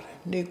ကြားတယ်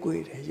နှိ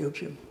ကွေးတယ်ရုပ်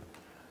ဖြစ်မှု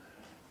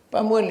ပ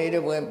တ်မွေးလေး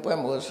တဲ့ပွဲ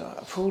မို့ဆို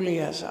အဖူးလေး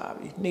ရစား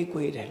ပြီးနှိ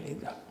ကွေးတယ်လေ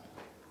က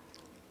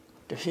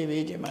တဖြည်းဖြ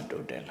ည်းချင်းမှ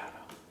တိုးတက်လာ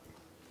တော့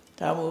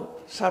ဒါမို့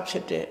စဖြ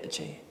စ်တဲ့အ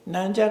ချိန်န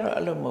န်းကြတော့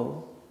အဲ့လိုမဟုတ်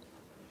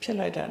ဖြစ်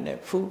လိုက်တာနဲ့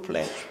full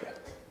fledged ပဲ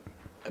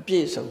အပြ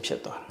ည့်စုံဖြ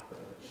စ်သွားတာ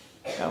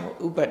ဒါမို့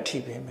ဥပ္ပတ္တိ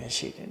ပဲမ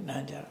ရှိတယ်န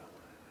န်းကြတော့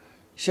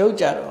ရုပ်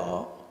ကြ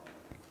တော့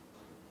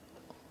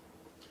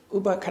ဥ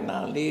ပခဏ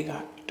လေးက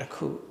တ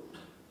ခု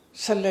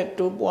ဆက်လက်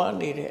တိုးပွား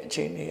နေတဲ့အ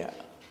ချိန်တွေက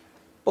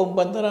ပုံပ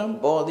တရံ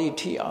ပေါ်သည့်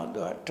ထီအောင်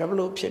တော့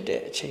develop ဖြစ်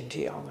တဲ့အချိန်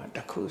ထီအောင်ကတ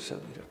ခုဆို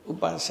ပြီးတော့ဥပ္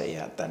ပစေယ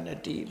တဏ္ဍ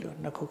တိလို့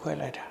နှစ်ခုခွဲ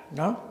လိုက်တာ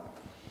နော်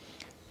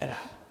အဲ့ဒါ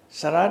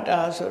စရတာ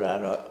ဆိုတာ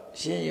တော့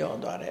ရင့်ရော်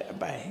သွားတဲ့အ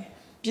ပိုင်း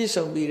ပြည့်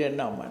စုံပြီးတဲ့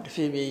နောက်မှာတဖြ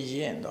ည်းဖြည်းရ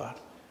င့်သွား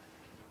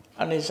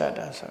အနိစ္စ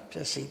တာဆိုပျ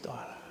က်စီး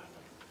သွားတာ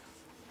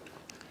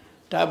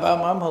ဒါဘာ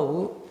မှမဟုတ်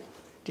ဘူး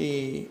ဒီ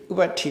ဥပ္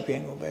ပတ္တိပ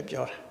င်ကိုပဲ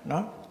ပြောတာ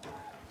နော်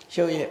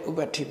ရုပ်ရဲ့ဥပ္ပ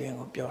တ္တိပင်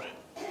ကိုပြောတာ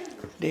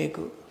ဒီ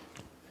ခု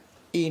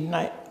ဤ၌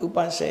ဥပ္ပ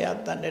စေယ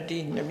တဏ္ဍတိ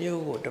နှ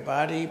မျိုးကိုတစ်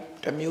ပါးတ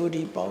စ်မျိုး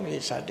ဒီပေါင်း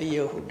၍ဇာတိယ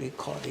ဟုဒီ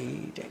ခေါ်သည်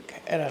တဲ့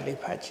အဲ့ဒါလေး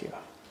ဖတ်ကြည့်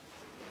ပါ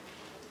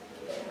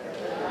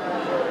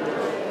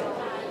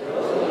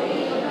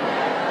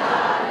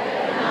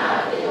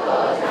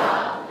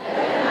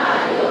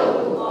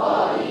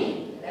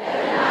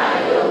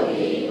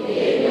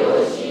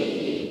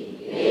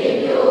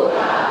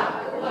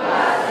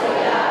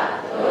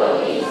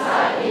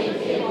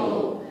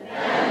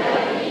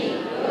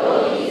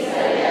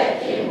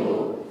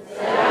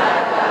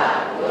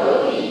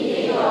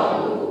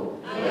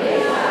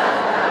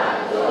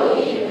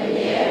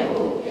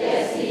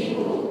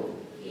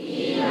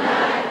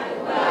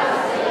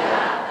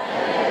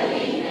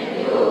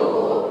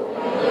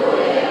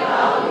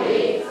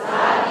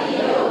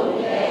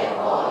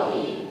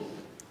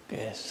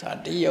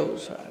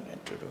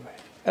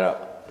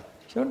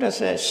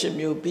18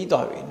မျိုးပြီး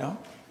သွားပြီเนาะ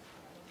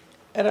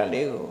အဲ့ဒါ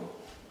လေးကို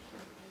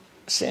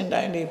အစဉ်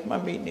တိုင်းလေးမှ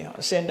တ်မိနေအောင်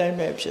အစဉ်တိုင်း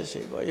ပဲဖြစ်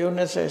စေပေါ့ယုံ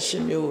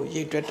28မျိုးကို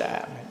ရေးတွက်တတ်ရ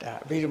မယ်ဒါ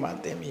အဘိဓမ္မာ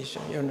သင်ပြီး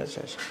ဆိုယုံ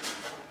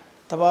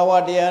28သဘာဝ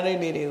တရားတွေ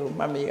ကို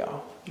မှတ်မိအော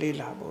င်လေ့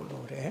လာဖို့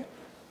လိုတယ်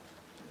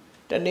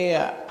တနေ့က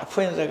အဖွ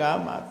င့်စကား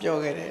မှာပြော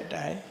ခဲ့တဲ့အ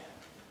တိုင်း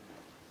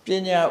ပ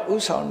ညာဥ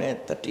ဆောင်တဲ့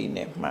တတိ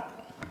နဲ့မှတ်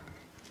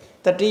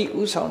တတိ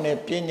ဥဆောင်တဲ့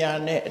ပညာ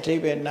နဲ့အဓိ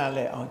ပ္ပာယ်နားလ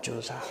ည်အောင်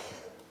ကြိုးစား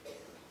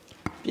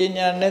ပ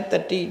ညာနဲ့တ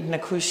တိနှ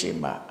စ်ခုရှိ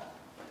မှ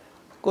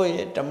ကိုယ့်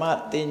ရဲ့ဓမ္မ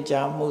သင်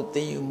ကြားမှုသ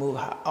င်ယူမှု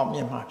ဟာအောင်မြ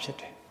င်မှာဖြစ်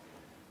တယ်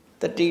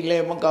တတိလ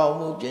ည်းမကောင်း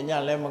ဘူးပညာ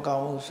လည်းမကော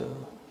င်းဘူးဆို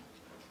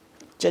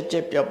ကြက်ကြ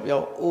က်ပြောက်ပြော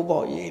က်အိုးပေါ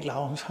က်ရေးလော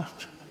င်စား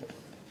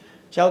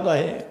ရောက်တော့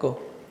ရဲ့ကို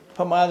ဖ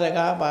မာစ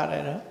ကားပါတ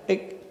ယ်နော်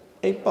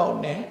အိတ်ပေါက်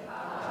နဲ့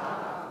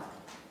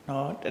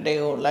နော်တတိ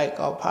ကိုလိုက်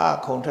ကောက်ဖား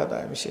ခုံထွက်တ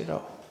ယ်မရှိ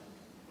တော့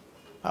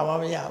ဘာမှ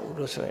မရဘူး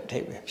လို့ဆိုတဲ့အထိ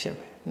ပ္ပယ်ဖြစ်မ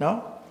ယ်နော်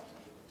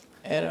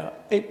အဲ့တော့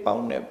အိတ်ပေါ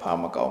က်နဲ့ဖား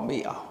မကောင်းမိ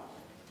အောင်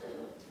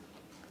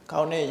ကော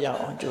င်းတဲ့ရ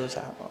အောင်ကြိုး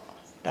စားပေါ့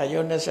ဒါ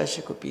ယုံ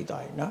28ခုပြီး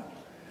သွားပြီနော်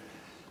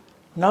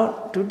နောက်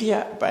ဒုတိယ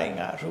အပိုင်း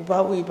ကရူပ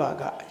ဝိပါ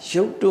က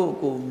ရုပ်တို့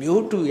ကို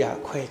မျိုးတူရာ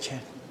ခွဲခြ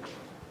င်း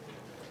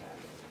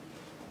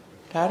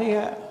ဒါတွေက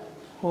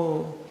ဟို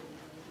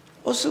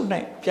အုပ်စု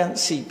နိုင်ပြန်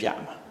စီပြ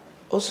မှာ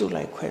အုပ်စု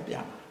လိုက်ခွဲပြ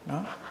မှာ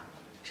နော်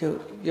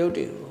ရုပ်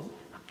တွေကို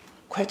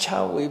ခွဲ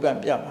ခြားဝေဖန်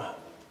ပြမှာ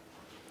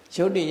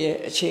ရုပ်တွေရဲ့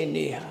အခြေအ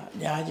နေဟာအ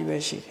များကြီးပဲ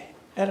ရှိတယ်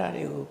အဲ့ဒါ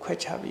တွေကိုခွဲ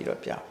ခြားပြီး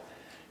တော့ပြ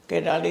ကဲ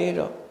ဒါလေး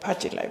တော့ဖတ်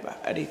ကြည့်လိုက်ပါ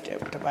အဲ့ဒီတ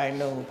စ်ပိုင်း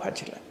လုံးကိုဖတ်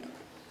ကြည့်လိုက်တ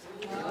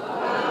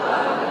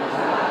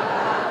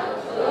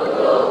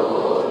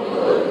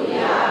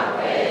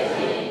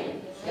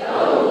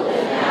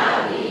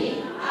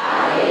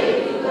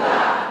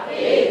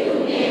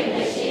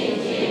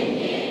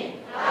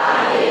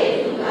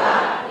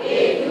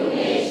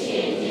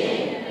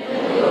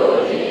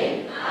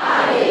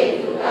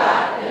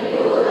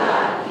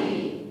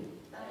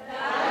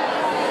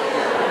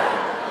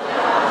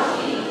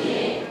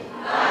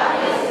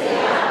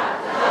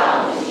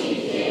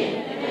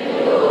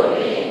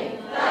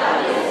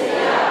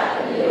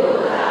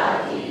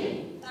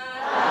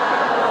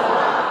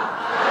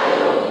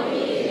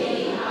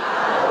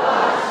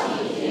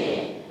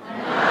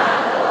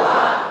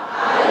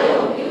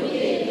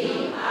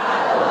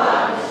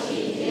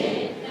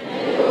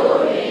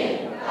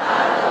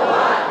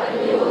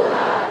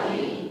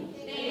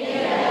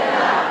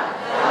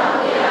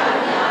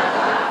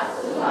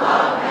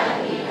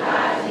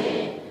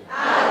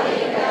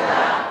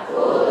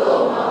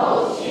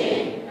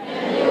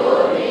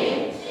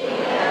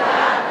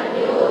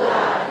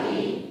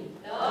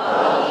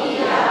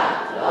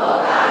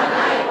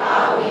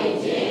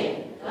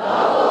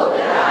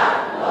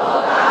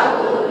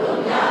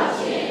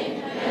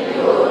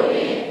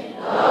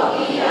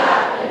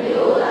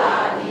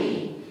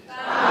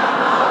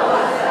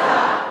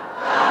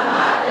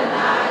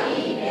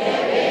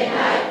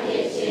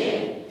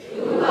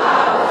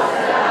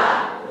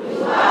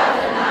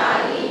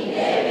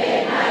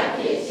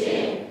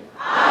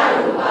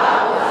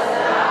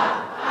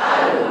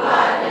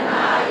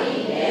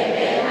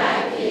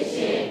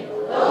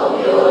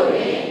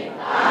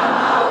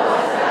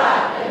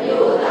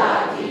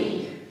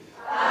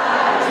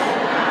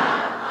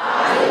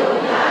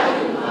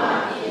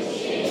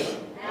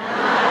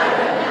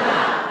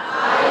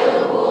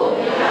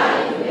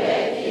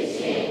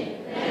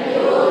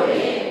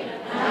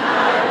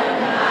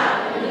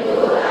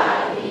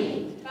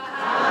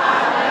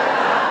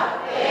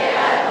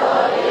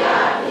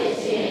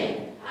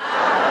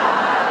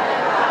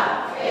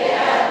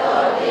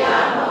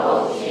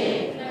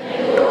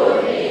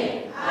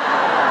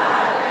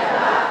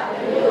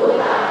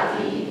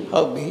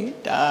đi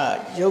đã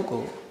dấu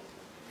cụ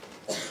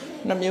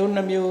năm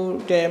nhiêu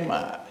đêm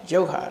mà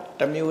dấu hạ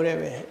trăm nhiêu đấy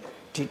về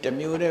thì trăm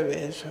nhiêu đấy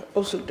về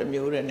ốc sự trăm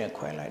nhiêu đấy này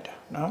khỏe lại đó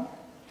nó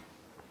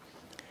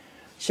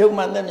Shuk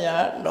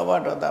mandamya loba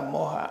dota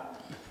moha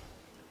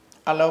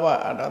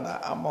aloba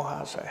adota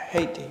amoha so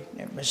hate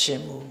ne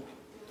mashimu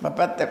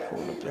mapattephu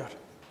lo pyo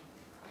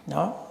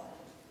no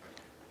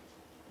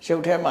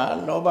Shuk the ma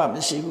loba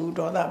masi bu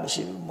dota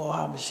masi bu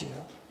moha masi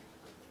bu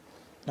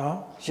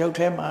no Shuk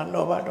the ma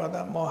loba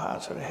dota moha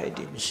so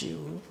hate masi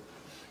bu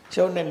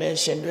Shuk ne le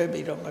shin twe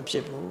pi do ma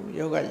phit bu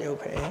yoga yau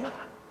phe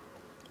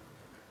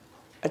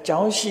a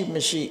chaung shi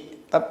masi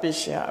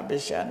tappisya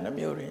abisya na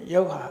myo rin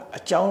yau ha a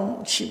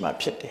chaung shi ma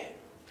phit de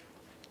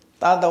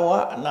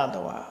Tadawa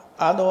anadawa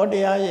adawa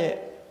deya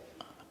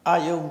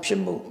ayum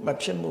phimu ma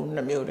phimu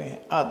na myo rin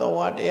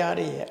adawa deya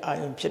ri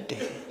ayum phit de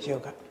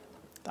yoga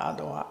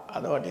tadawa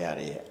adawa deya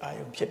ri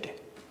ayum phit de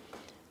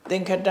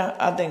Tinkhata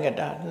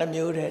atinkhata na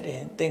myo de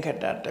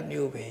tinkhata ta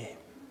myo be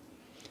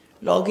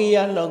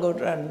Lokiya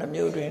lokuttara na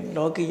myo rin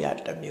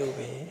lokiya ta myo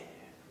be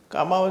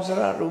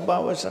Kamavasara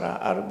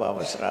rupavasara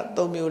arupavasara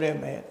သုံးမျိုးထဲ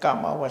မှာကာ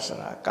မဝဆ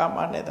ရာကာမ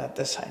နဲ့သာသ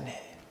က်ဆိုင်တ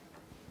ယ်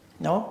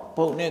နော်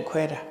ဘုံနဲ့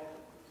ခွဲတာ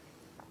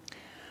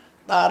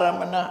တာရ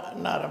မဏ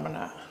နာရမဏ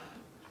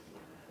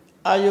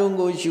အာယုံ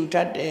ကိုယူတ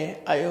တ်တယ်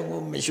အာယုံ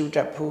ကိုမယူတ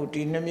တ်ဘူး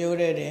ဒီနှမျိုး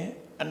တည်းတင်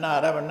အနာ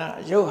ရမဏ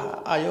ရုပ်ဟာ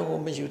အာယုံကို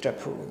မယူတတ်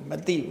ဘူးမ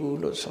သိဘူး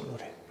လို့ဆိုလို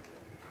တယ်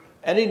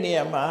အဲ့ဒီနေ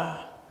ရာမှာ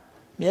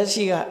မျက်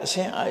စိကအဆ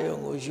င်းအာယုံ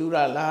ကိုယူရ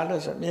လား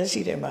လို့ဆိုမျက်စိ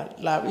ထဲမှာ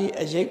လာပြီး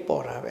အရိပ်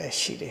ပေါ်တာပဲ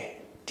ရှိတယ်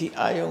ဒီ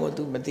အာယုံကို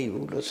तू မသိ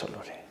ဘူးလို့ဆို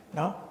လိုတယ်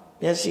နော်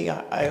မျက်စိက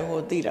အာယုံ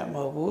ကိုသိတာမ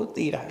ဟုတ်ဘူး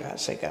သိတာက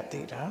စိတ်က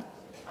သိတာ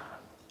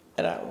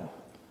အဲ့ဒါကို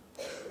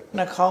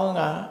နှာခေါင်း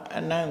က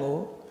အနံ့ကို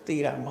သိ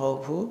တာမဟုတ်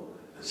ဘူး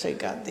စိတ်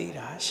ကသိ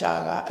တာ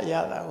ရှားကအရ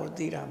သာကို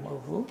သိတာမဟု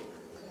တ်ဘူး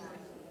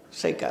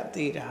စိတ်က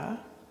သိတာ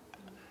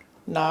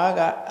နားက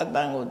အတ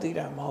န်ကိုသိ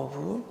တာမဟုတ်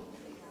ဘူး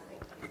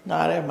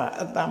နားထဲမှာ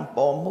အတန်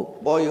ပေါ်မှု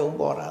ပေါ်ယုံ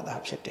ပေါ်တာသာ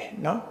ဖြစ်တယ်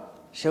နော်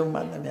ရှုံးမှ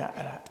န်သမျှ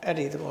အဲ့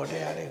ဒီသဘောတ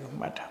ရားတွေကို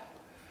မှတ်တာ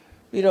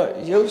ပြီးတော့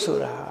ရုပ်ဆို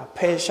တာဖ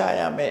ယ်ရှား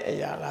ရမယ့်အ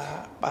ရာလား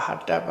ပဟ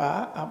တ္တပ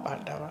အပ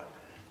တ္တပ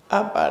အ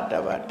ပတ္တ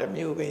ပတစ်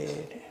မျိုးပဲ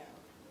တဲ့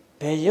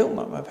ဘယ်ရုပ်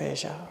မှမဖယ်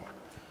ရှား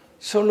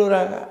ဆိုလို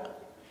တာက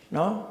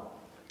နော်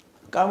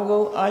ကာမဂု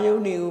ဏ်အာယု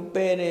န်တွေကိုပ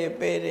ယ်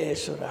တယ်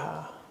ဆိုတာ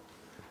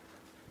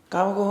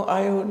ကာမဂုဏ်အာ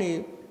ယုန်တွေ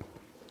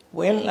ဝ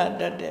င်လာ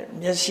တတ်တဲ့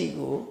မျက်စိ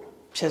ကို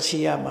ဖြည့်ဆ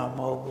ည်းရမှာမ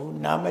ဟုတ်ဘူး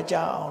နားမကြ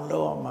အောင်လု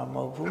ပ်ရမှာမ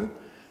ဟုတ်ဘူး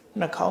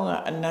နှာခေါင်းက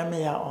အနံ့မ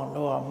ရအောင်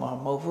လုပ်ရမှာ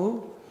မဟုတ်ဘူး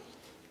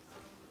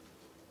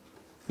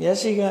မျက်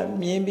စိက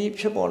မြင်ပြီး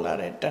ဖြစ်ပေါ်လာ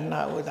တဲ့တ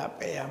ဏှာကိုသာ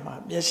ပယ်ရမှာ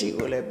မျက်စိ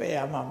ကိုလည်းပယ်ရ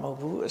မှာမဟုတ်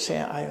ဘူးအစ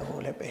င်အာယုံကို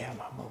လည်းပယ်ရ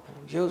မှာမဟုတ်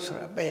ဘူးရုပ်ဆို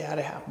တာပယ်ရ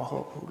တဲ့ဟာမဟု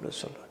တ်ဘူးလို့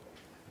ဆိုလို့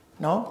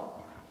နော်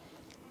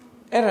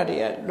အဲ့ဒါတွေ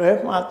ကလွဲ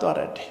မှားသွား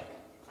တယ်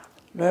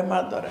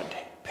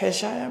ဖယ်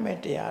ရှားရမယ့်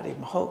တရားတွေ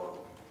မဟုတ်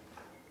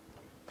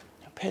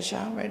ဖယ်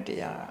ရှားရမယ့်တ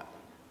ရား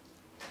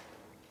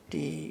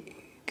ဒီ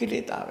ကိလေ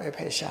သာပဲဖ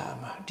ယ်ရှားရ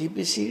မှာဒီပ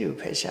စ္စည်းတွေ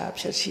ဖယ်ရှား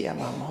ဖြည့်ဆည်းရ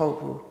မှာမဟုတ်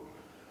ဘူး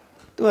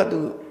သူကသူ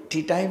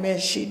ဒီတိုင်းပဲ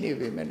ရှိနေ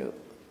ပြီမဲ့လို့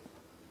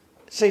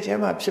စိတ်ထဲ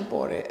မှာဖြစ်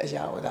ပေါ်တဲ့အ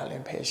ရာကိုသာလ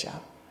ည်းဖယ်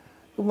ရှား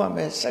ဥပမာ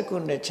မဲ့စက္ကု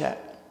နှစ်ချက်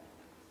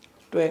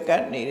တွေ့က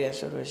ပ်နေတယ်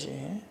ဆိုလို့ရှိ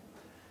ရင်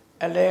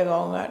အလဲကော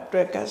င်းက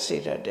တွေ့ကပ်စေ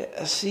တတ်တဲ့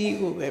အစည်း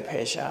ကိုပဲဖ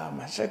ယ်ရှား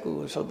မှာစက္ကု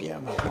ကိုဆုပ်ပြရ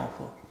မှာမဟုတ်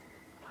ဘူး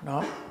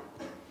နော်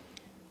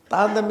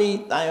သာသမီ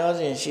တန်ရော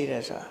စဉ်ရှိတ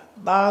ယ်ဆိုတာ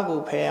သား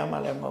ကိုဖယ်ရမှာ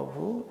လည်းမဟုတ်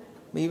ဘူး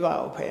မိဘ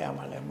ကိုဖယ်ရ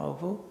မှာလည်းမဟုတ်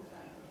ဘူး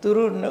သူ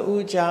တို့နှစ်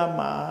ဦးကြား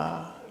မှာ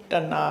တ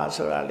ဏှာ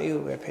ဆိုတာလေး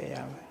ကိုပဲဖယ်ရ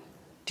မယ်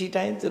ဒီ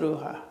တိုင်းသူတို့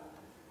ဟာ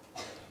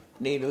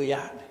နေလို့ရ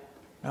တယ်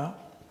နော်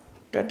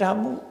တွေ့တာ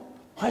မှု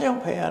ဘာကြော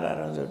င့်ဖယ်ရတာ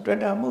တော့ဆိုတွေ့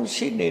တာမှု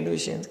ရှိနေလို့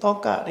ရှင်သော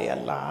ကတွေက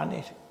လာနေ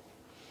တယ်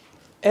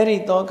အဲ့ဒီ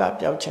သောက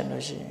ပြောက်ချင်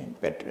လို့ရှိရင်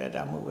ပဲတွေ့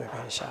တာမှုပဲဖ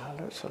ယ်ရှား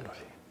လို့ဆိုလို့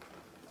တယ်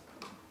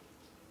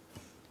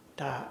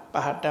ဒါပ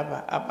ဟတ္တပ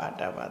အပတ္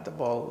တပသ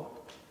ဘောကို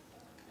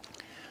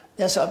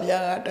မြတ်စွာဘု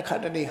ရားကတခါ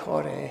တလေဟော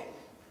တယ်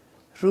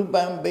ရူ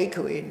ပံဘိက္ခ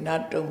ဝေန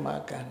တုမ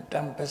ကံ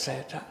တံပဇေ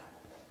ထ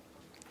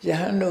ယ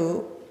ဟန်တို့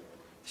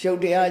ရုပ်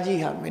တရားကြီး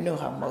ဟာမင်းတို့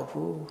ဟာမဟုတ်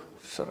ဘူး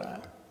ဆိုတာ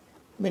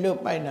မင်းတို့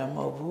ပိုင်တာမ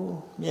ဟုတ်ဘူး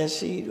မျက်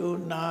စိတို့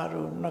နား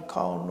တို့နှာ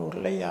ခေါင်းတို့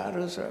လျှာ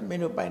တို့ဆိုမ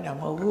င်းတို့ပိုင်တာ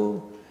မဟုတ်ဘူး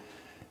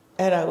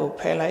အဲ့ဒါကို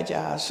ဖယ်လိုက်ကြ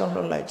ဆွန့်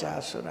လွတ်လိုက်ကြ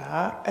ဆိုတာ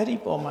အဲ့ဒီ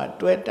ပုံမှာ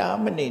တွေ့တာ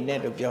မနေနဲ့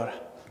လို့ပြောတာ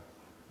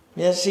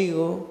မျက်စိ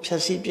ကိုဖြ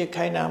ည့်ဆည်းပြစ်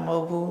ခိုင်းတာမဟု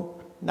တ်ဘူး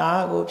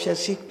နားကိုဖြည့်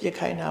ဆည်းပြစ်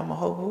ခိုင်းတာမ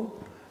ဟုတ်ဘူး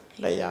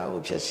လျှာ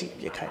ကိုဖြည့်ဆည်း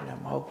ပြစ်ခိုင်းတာ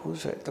မဟုတ်ဘူး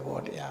ဆိုတဲ့သဘော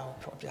တရားကို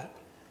ဖော်ပြဒါ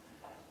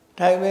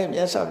ပေမဲ့မြ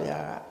တ်စွာဘု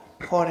ရား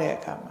ကခေါ်တဲ့အ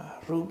ခါမှာ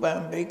ရူပံ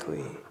ဘိက္ခွေ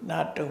နာ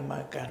တုမ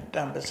ကံ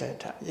တံပဇေ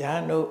ထယဟ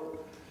န်တို့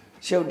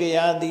ရုပ်တ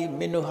ရားသည်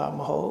မင်းတို့ဟာမ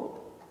ဟုတ်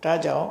ဒါ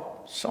ကြောင့်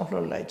ဆုံးလွ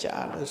တ်လိုက်ကြ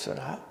လို့ဆို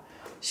တာ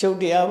ရုပ်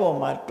တရားပေါ်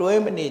မှာတွဲ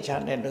မနေချ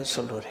နဲ့လို့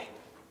ဆိုလိုတယ်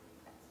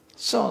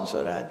စွန့်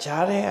ဆိုတာ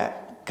ဂျားတဲ့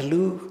ဂ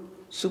လူး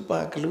စူပါ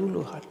ဂလူး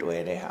လို့ဟာတွဲ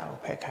တဲ့ဟာကို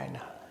ဖယ်ခိုင်း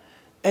တာ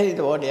အဲ့ဒီ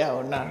သဘောတရား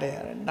ကိုနားလဲရ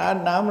တယ်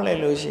နားမလဲ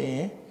လို့ရှိရ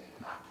င်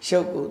ရု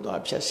ပ်ကို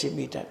သွားဖြတ်စီ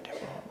မိတတ်တယ်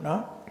ပေါ့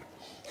နော်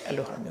အဲ့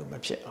လိုဟာမျိုးမ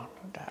ဖြစ်အောင်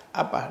ဒါ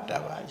အပ္ပတ္တ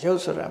ပါရုပ်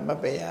ဆိုတာမ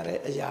ပယ်ရတဲ့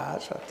အရာ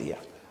ဆိုသိရ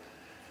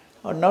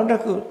ဟောနောက်တ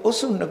စ်ခုအုပ်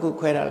စုနှစ်ခု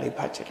ခွဲတာလေးဖ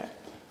တ်ကြည့်လိုက်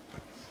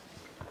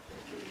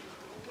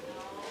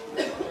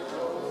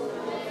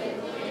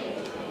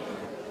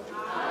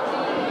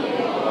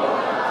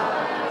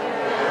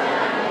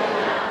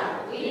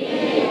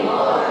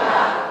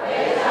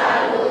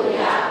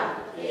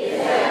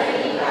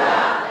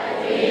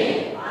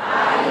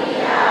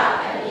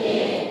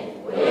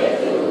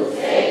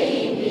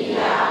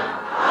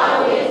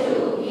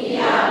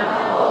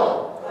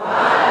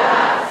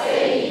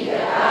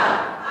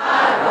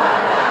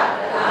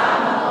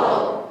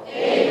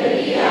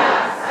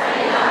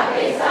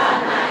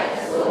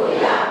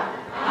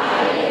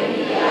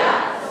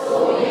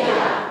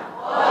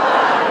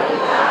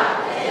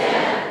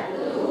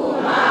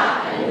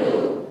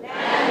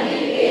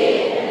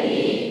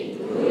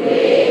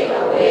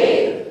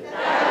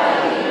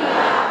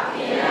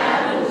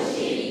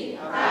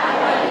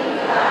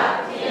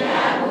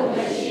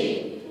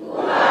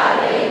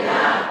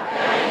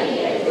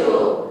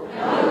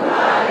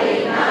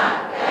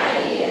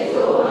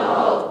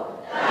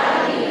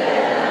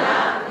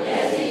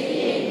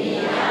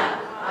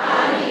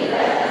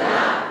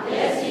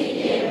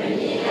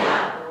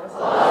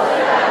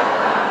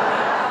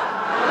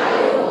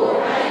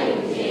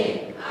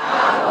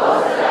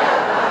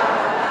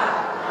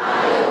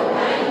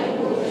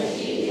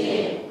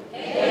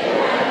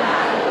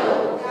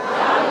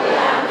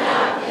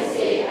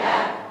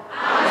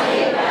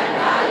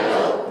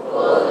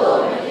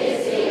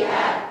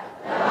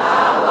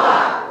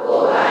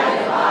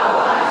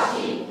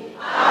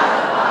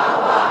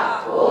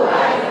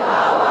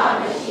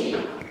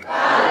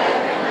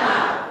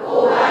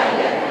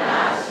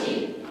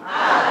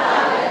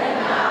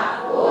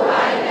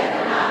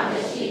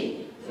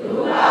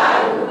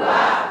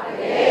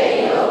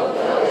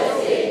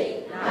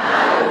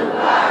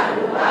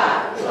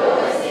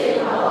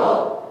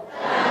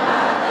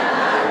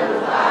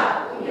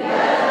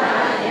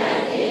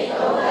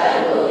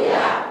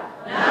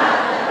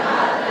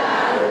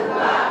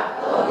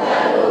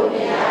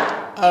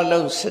အ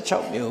လုံး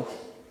16မျိုး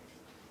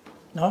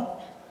နော်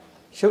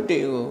ရုပ်တွေ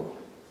ကို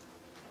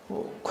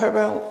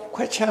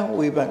ခွဲချမ်း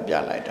ဝေဖန်ပြ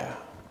လိုက်တာ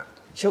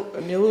ရုပ်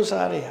အမျိုးအ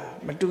စားတွေဟာ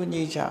မတူ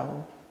ညီကြ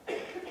ဘူး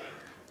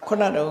ခု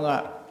နတုန်းက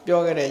ပြော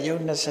ခဲ့တဲ့ရု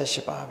ပ်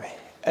28ပါးပဲ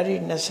အဲ့ဒီ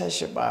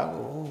28ပါး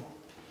ကို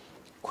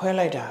ခွဲ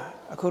လိုက်တာ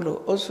အခုလို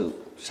အုပ်စု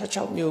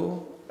16မျိုး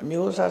အ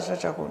မျိုးအစား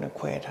16ခုနဲ့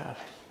ခွဲထားတ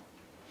ယ်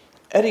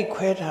အဲ့ဒီ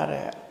ခွဲထား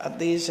တဲ့အ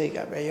သေးစိတ်က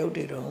ပဲရုပ်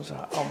တွေတုံးဆို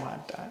တာအောက်မှာ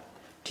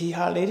ဒီ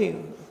ဟာလေးတွေ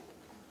ကို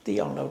သိ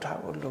အောင်လုပ်ထား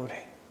ဖို့လိုတ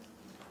ယ်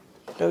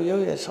တို့ရု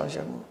ပ်ရဲ့ဆောင်ရွ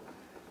က်မှု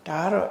ဒါ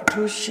ကတော့အ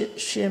ထူး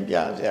ရှင်းပြ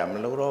စရာမ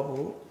လိုတော့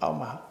ဘူးအောက်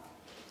မှာ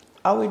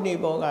အဝိနိ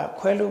ဘောက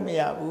ခွဲလို့မ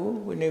ရဘူး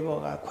ဝိနိဘော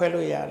ကခွဲ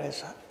လို့ရတယ်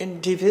ဆိုတာ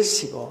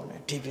indivisible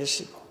နဲ့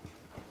divisible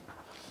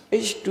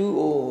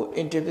H2O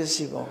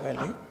indivisible ပဲ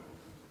လေ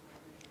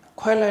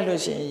ခွဲလိုက်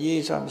လို့ရှိရင်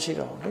ရေးဆိုတာမရှိ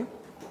တော့ဘူးလေ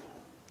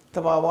တ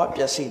ဘာဝ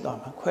ပျက်စီးသွား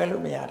မှာခွဲ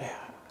လို့မရတဲ့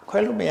ဟာခွဲ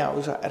လို့မရ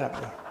ဘူးဆိုတာအဲ့ဒါ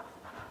ပြော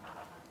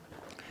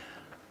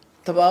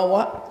တဘာဝ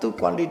သူ့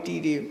quality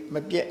တွေမ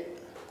ပြတ်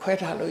ခွဲ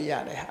ထားလို့ရ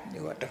တဲ့ဟာ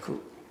မျိုးကတစ်ခု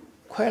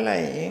ခွဲလို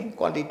က်ရင်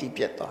quality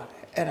ပြတ်သွားတ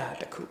ယ်အဲ့ဒါ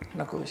တစ်ခု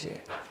နှစ်ခုရှိတ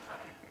ယ်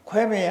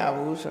ခွဲမရ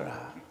ဘူးဆိုတာ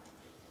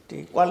ဒီ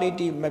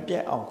quality မပြ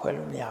တ်အောင်ခွဲ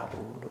လို့မရ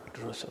ဘူးလို့သူ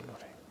တို့ဆိုလို့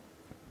တယ်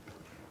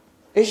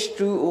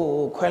H2O ကို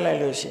ခွဲလိုက်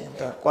လို့ရှိရင်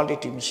သူ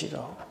quality မရှိ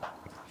တော့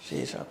ရှိ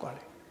ဆိုတာ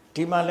quality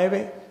ဒီမှာလည်း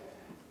ပဲ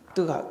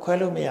သူကခွဲ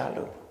လို့မရ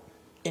လို့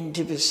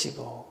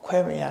indivisible ခွဲ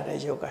မရတဲ့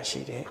ရုပ်ကရှိ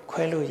တယ်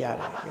ခွဲလို့ရ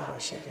တဲ့ရုပ်က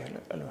ရှိတယ်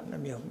လို့အဲ့လိုနှ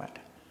မျိုးမှတ်တ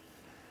ယ်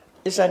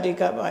အစ္ဆတိ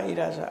ကပါဣ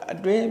ရဆိုအ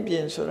တွင်းအပြ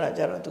င်ဆိုတာ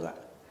ကြတော့သူက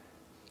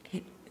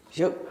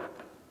ရုပ်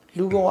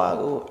လူဘဝ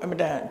ကိုအမ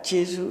တန်ခြေ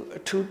ဆုအ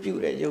ထူးပြု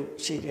တဲ့ရုပ်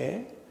ရှိတယ်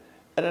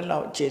အဲ့ဒါလော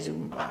က်ခြေဆု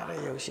ပါတဲ့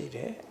ရုပ်ရှိတ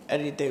ယ်အဲ့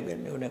ဒီတိတ်ပဲ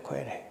မျိုးနဲ့ခွဲ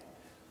တယ်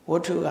ဝ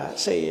တ္ထုက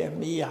စိတ်ရဲ့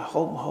မိရ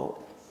ဟုတ်မဟုတ်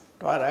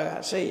တွားတာက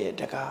စိတ်ရဲ့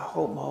တကား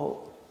ဟုတ်မဟုတ်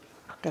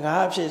တ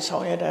ကားအဖြစ်ဆော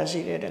င်ရတာရှိ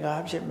တယ်တကား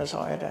အဖြစ်မ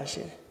ဆောင်ရတာ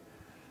ရှိတယ်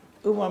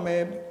ဥပမာ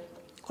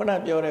ခုန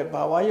ပြောတဲ့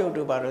ဘာဝရုပ်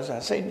တို့ဘာလို့ဆို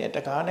တာစိတ်နဲ့တ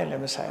ကားနဲ့လ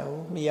ည်းမဆိုင်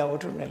ဘူးမိရဝ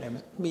တ္ထုနဲ့လည်း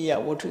မိရ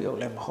ဝတ္ထုရုပ်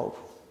လည်းမဟုတ်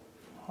ဘူး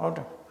ဟုတ်တ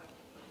ယ်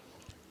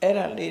အဲ့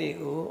ဒါလေးတွေ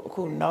ကိုအ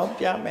ခုနောက်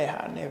ပြမယ်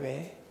ဟာနဲ့ပဲ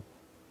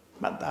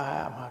မှတ်သားရ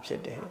မှာဖြ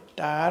စ်တယ်ဒါ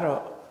က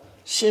တော့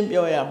ရှင်း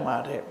ပြောရမှာ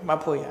တဲ့မှ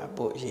တ်ဖို့ရ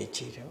ပို့အရေး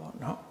ကြီးတယ်ပေါ့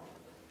နော်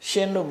ရှ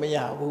င်းလို့မရ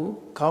ဘူး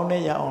ခေါင်း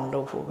နဲ့ရအောင်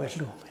လုပ်ဖို့ပဲ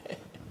လုပ်မယ်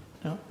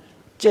နော်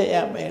ကြက်ရ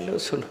မယ်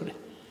လို့ဆိုလို့တယ်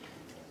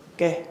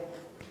ကဲ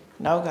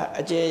နောက်က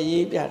အကျယ်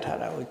ရေးပြထား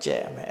တာကိုကြက်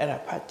ရမယ်အဲ့ဒါ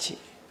ဖတ်ကြ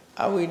ည့်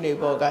အဝိနိ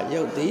ဘောက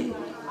ယုတ်သည်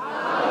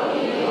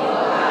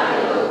ဝ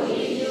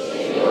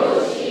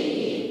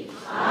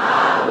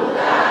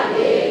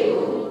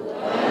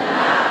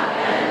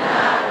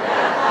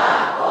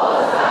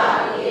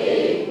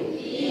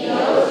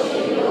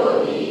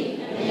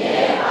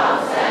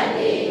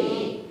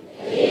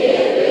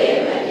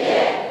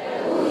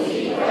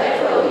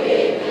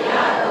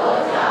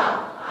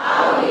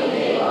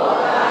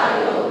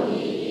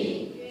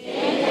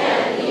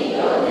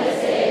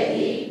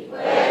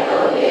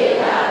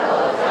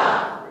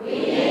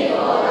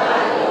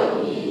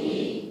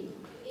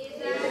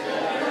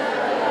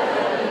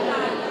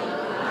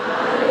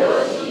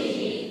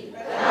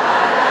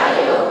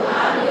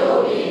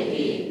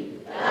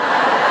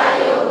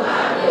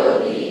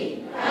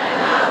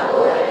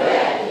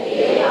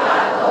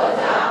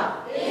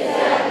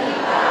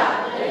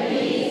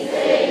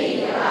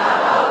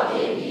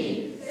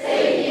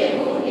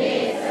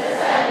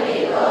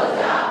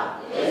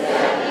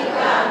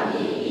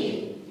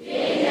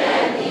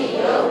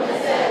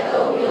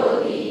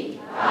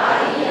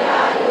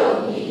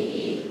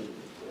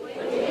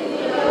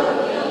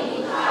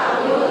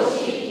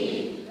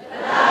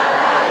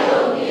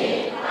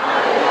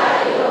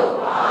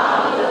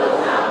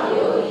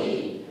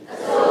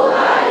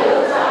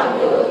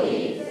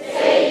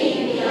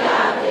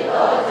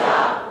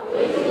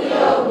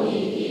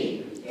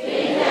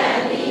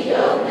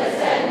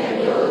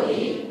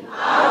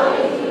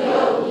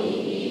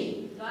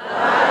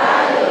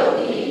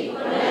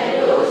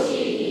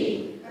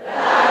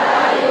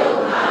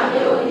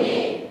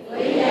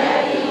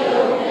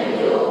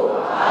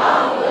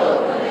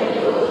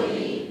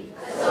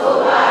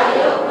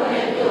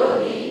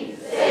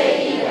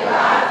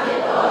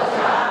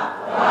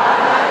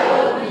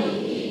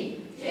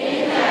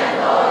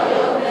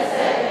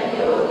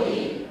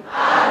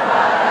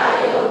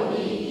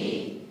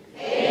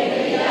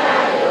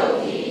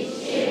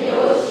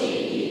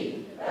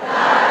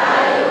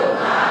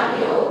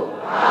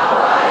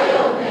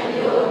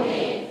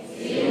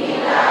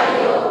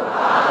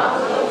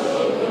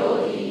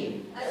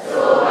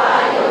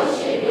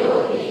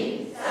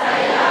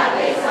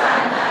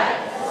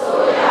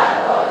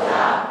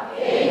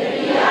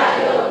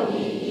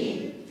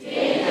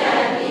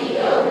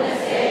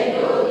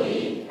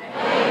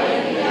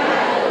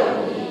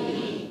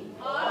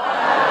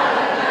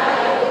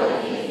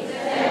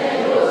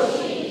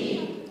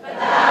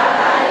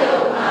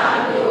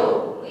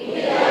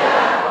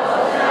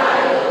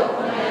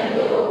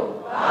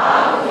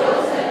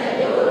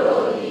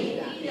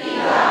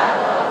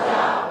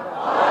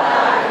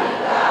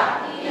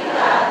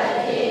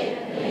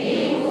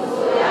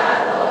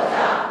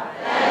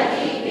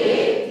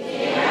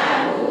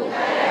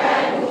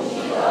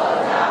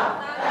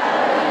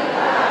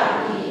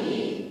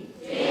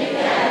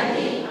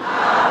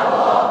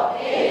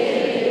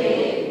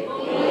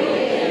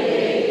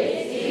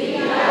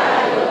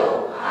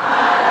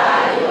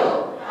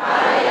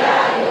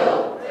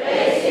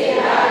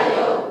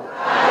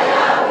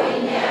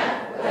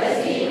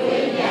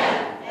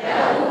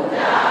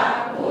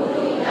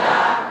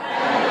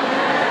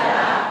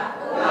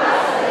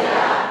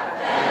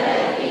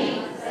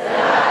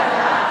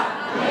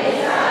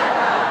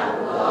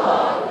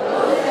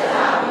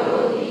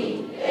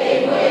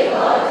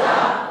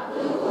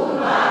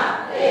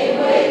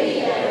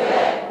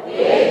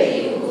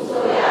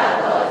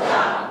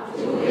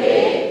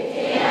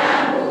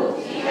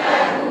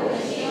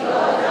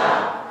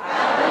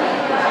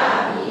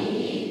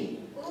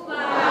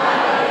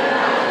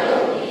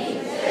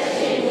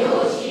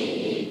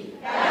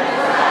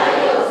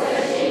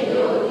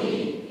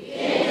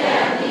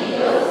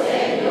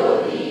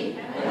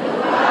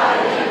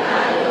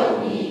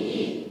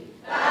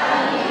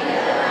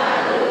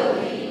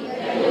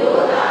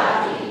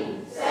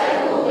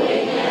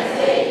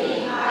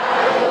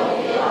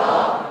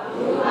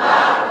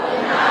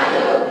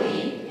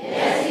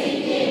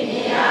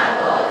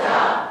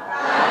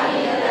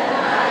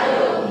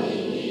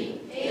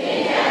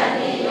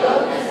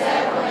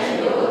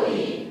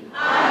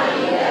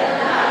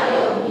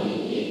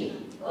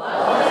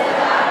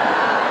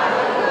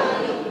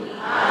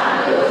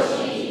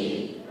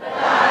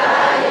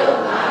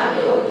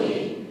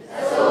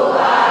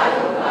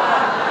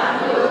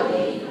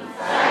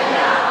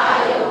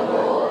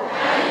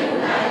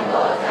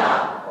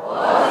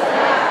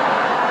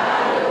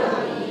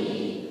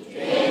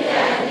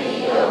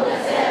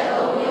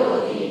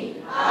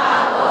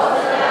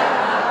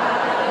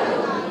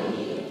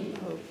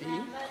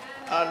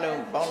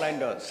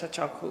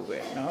 16ခုပဲ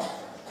เนาะ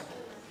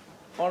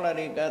ဩလာ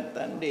ရိကတ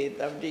န်တေ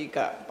တပ္တိက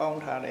ပေါ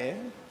င်းထားတယ်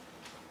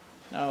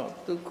နောက်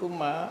ဒုက္ခ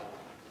မ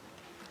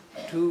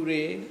ဒူ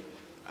ရေ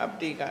အပ္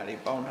တိကတွေ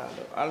ပေါင်းထား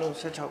လို့အလုံး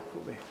16ခု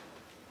ပဲ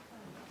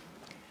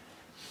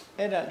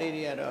အဲ့ဒါလေး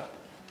တွေကတော့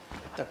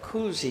တစ်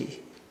ခုစီ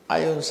အာ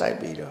ယုံစိုက်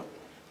ပြီးတော့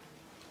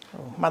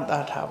မှတ်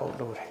သားထားဖို့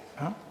လိုတယ်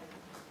နော်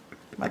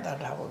မှတ်သား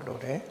ထားဖို့လို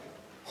တယ်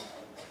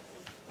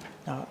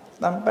နောက်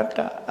တမ္ပတ္တ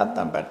အတ္တ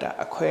မ္ပတ္တ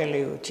အခွဲ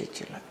လေးကိုကြည့်ကြ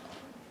ည့်လိုက်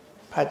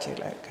ဖတ်ကြည့်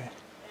လိုက်ခဲ့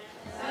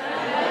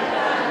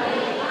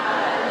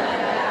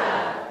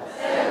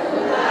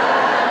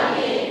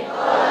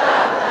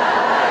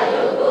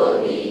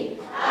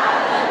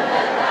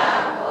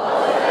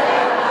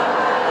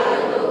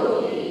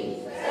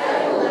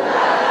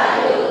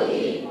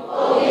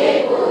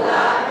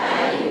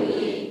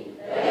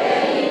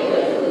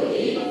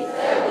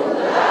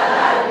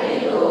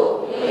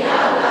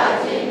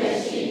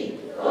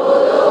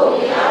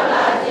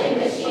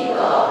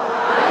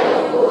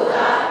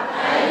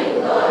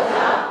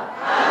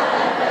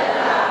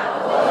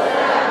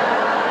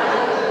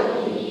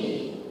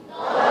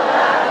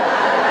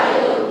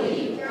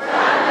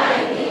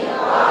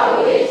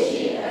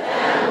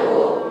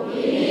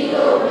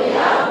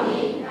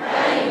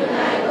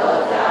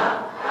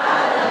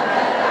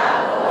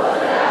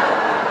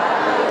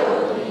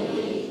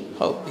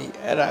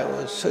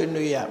ဆွေး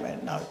နွေးရမယ်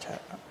နောက်ချ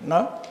က်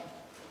နော်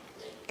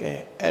ကဲ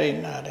အဲ့ဒီ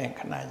နာတဲ့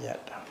ခဏရ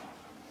တာ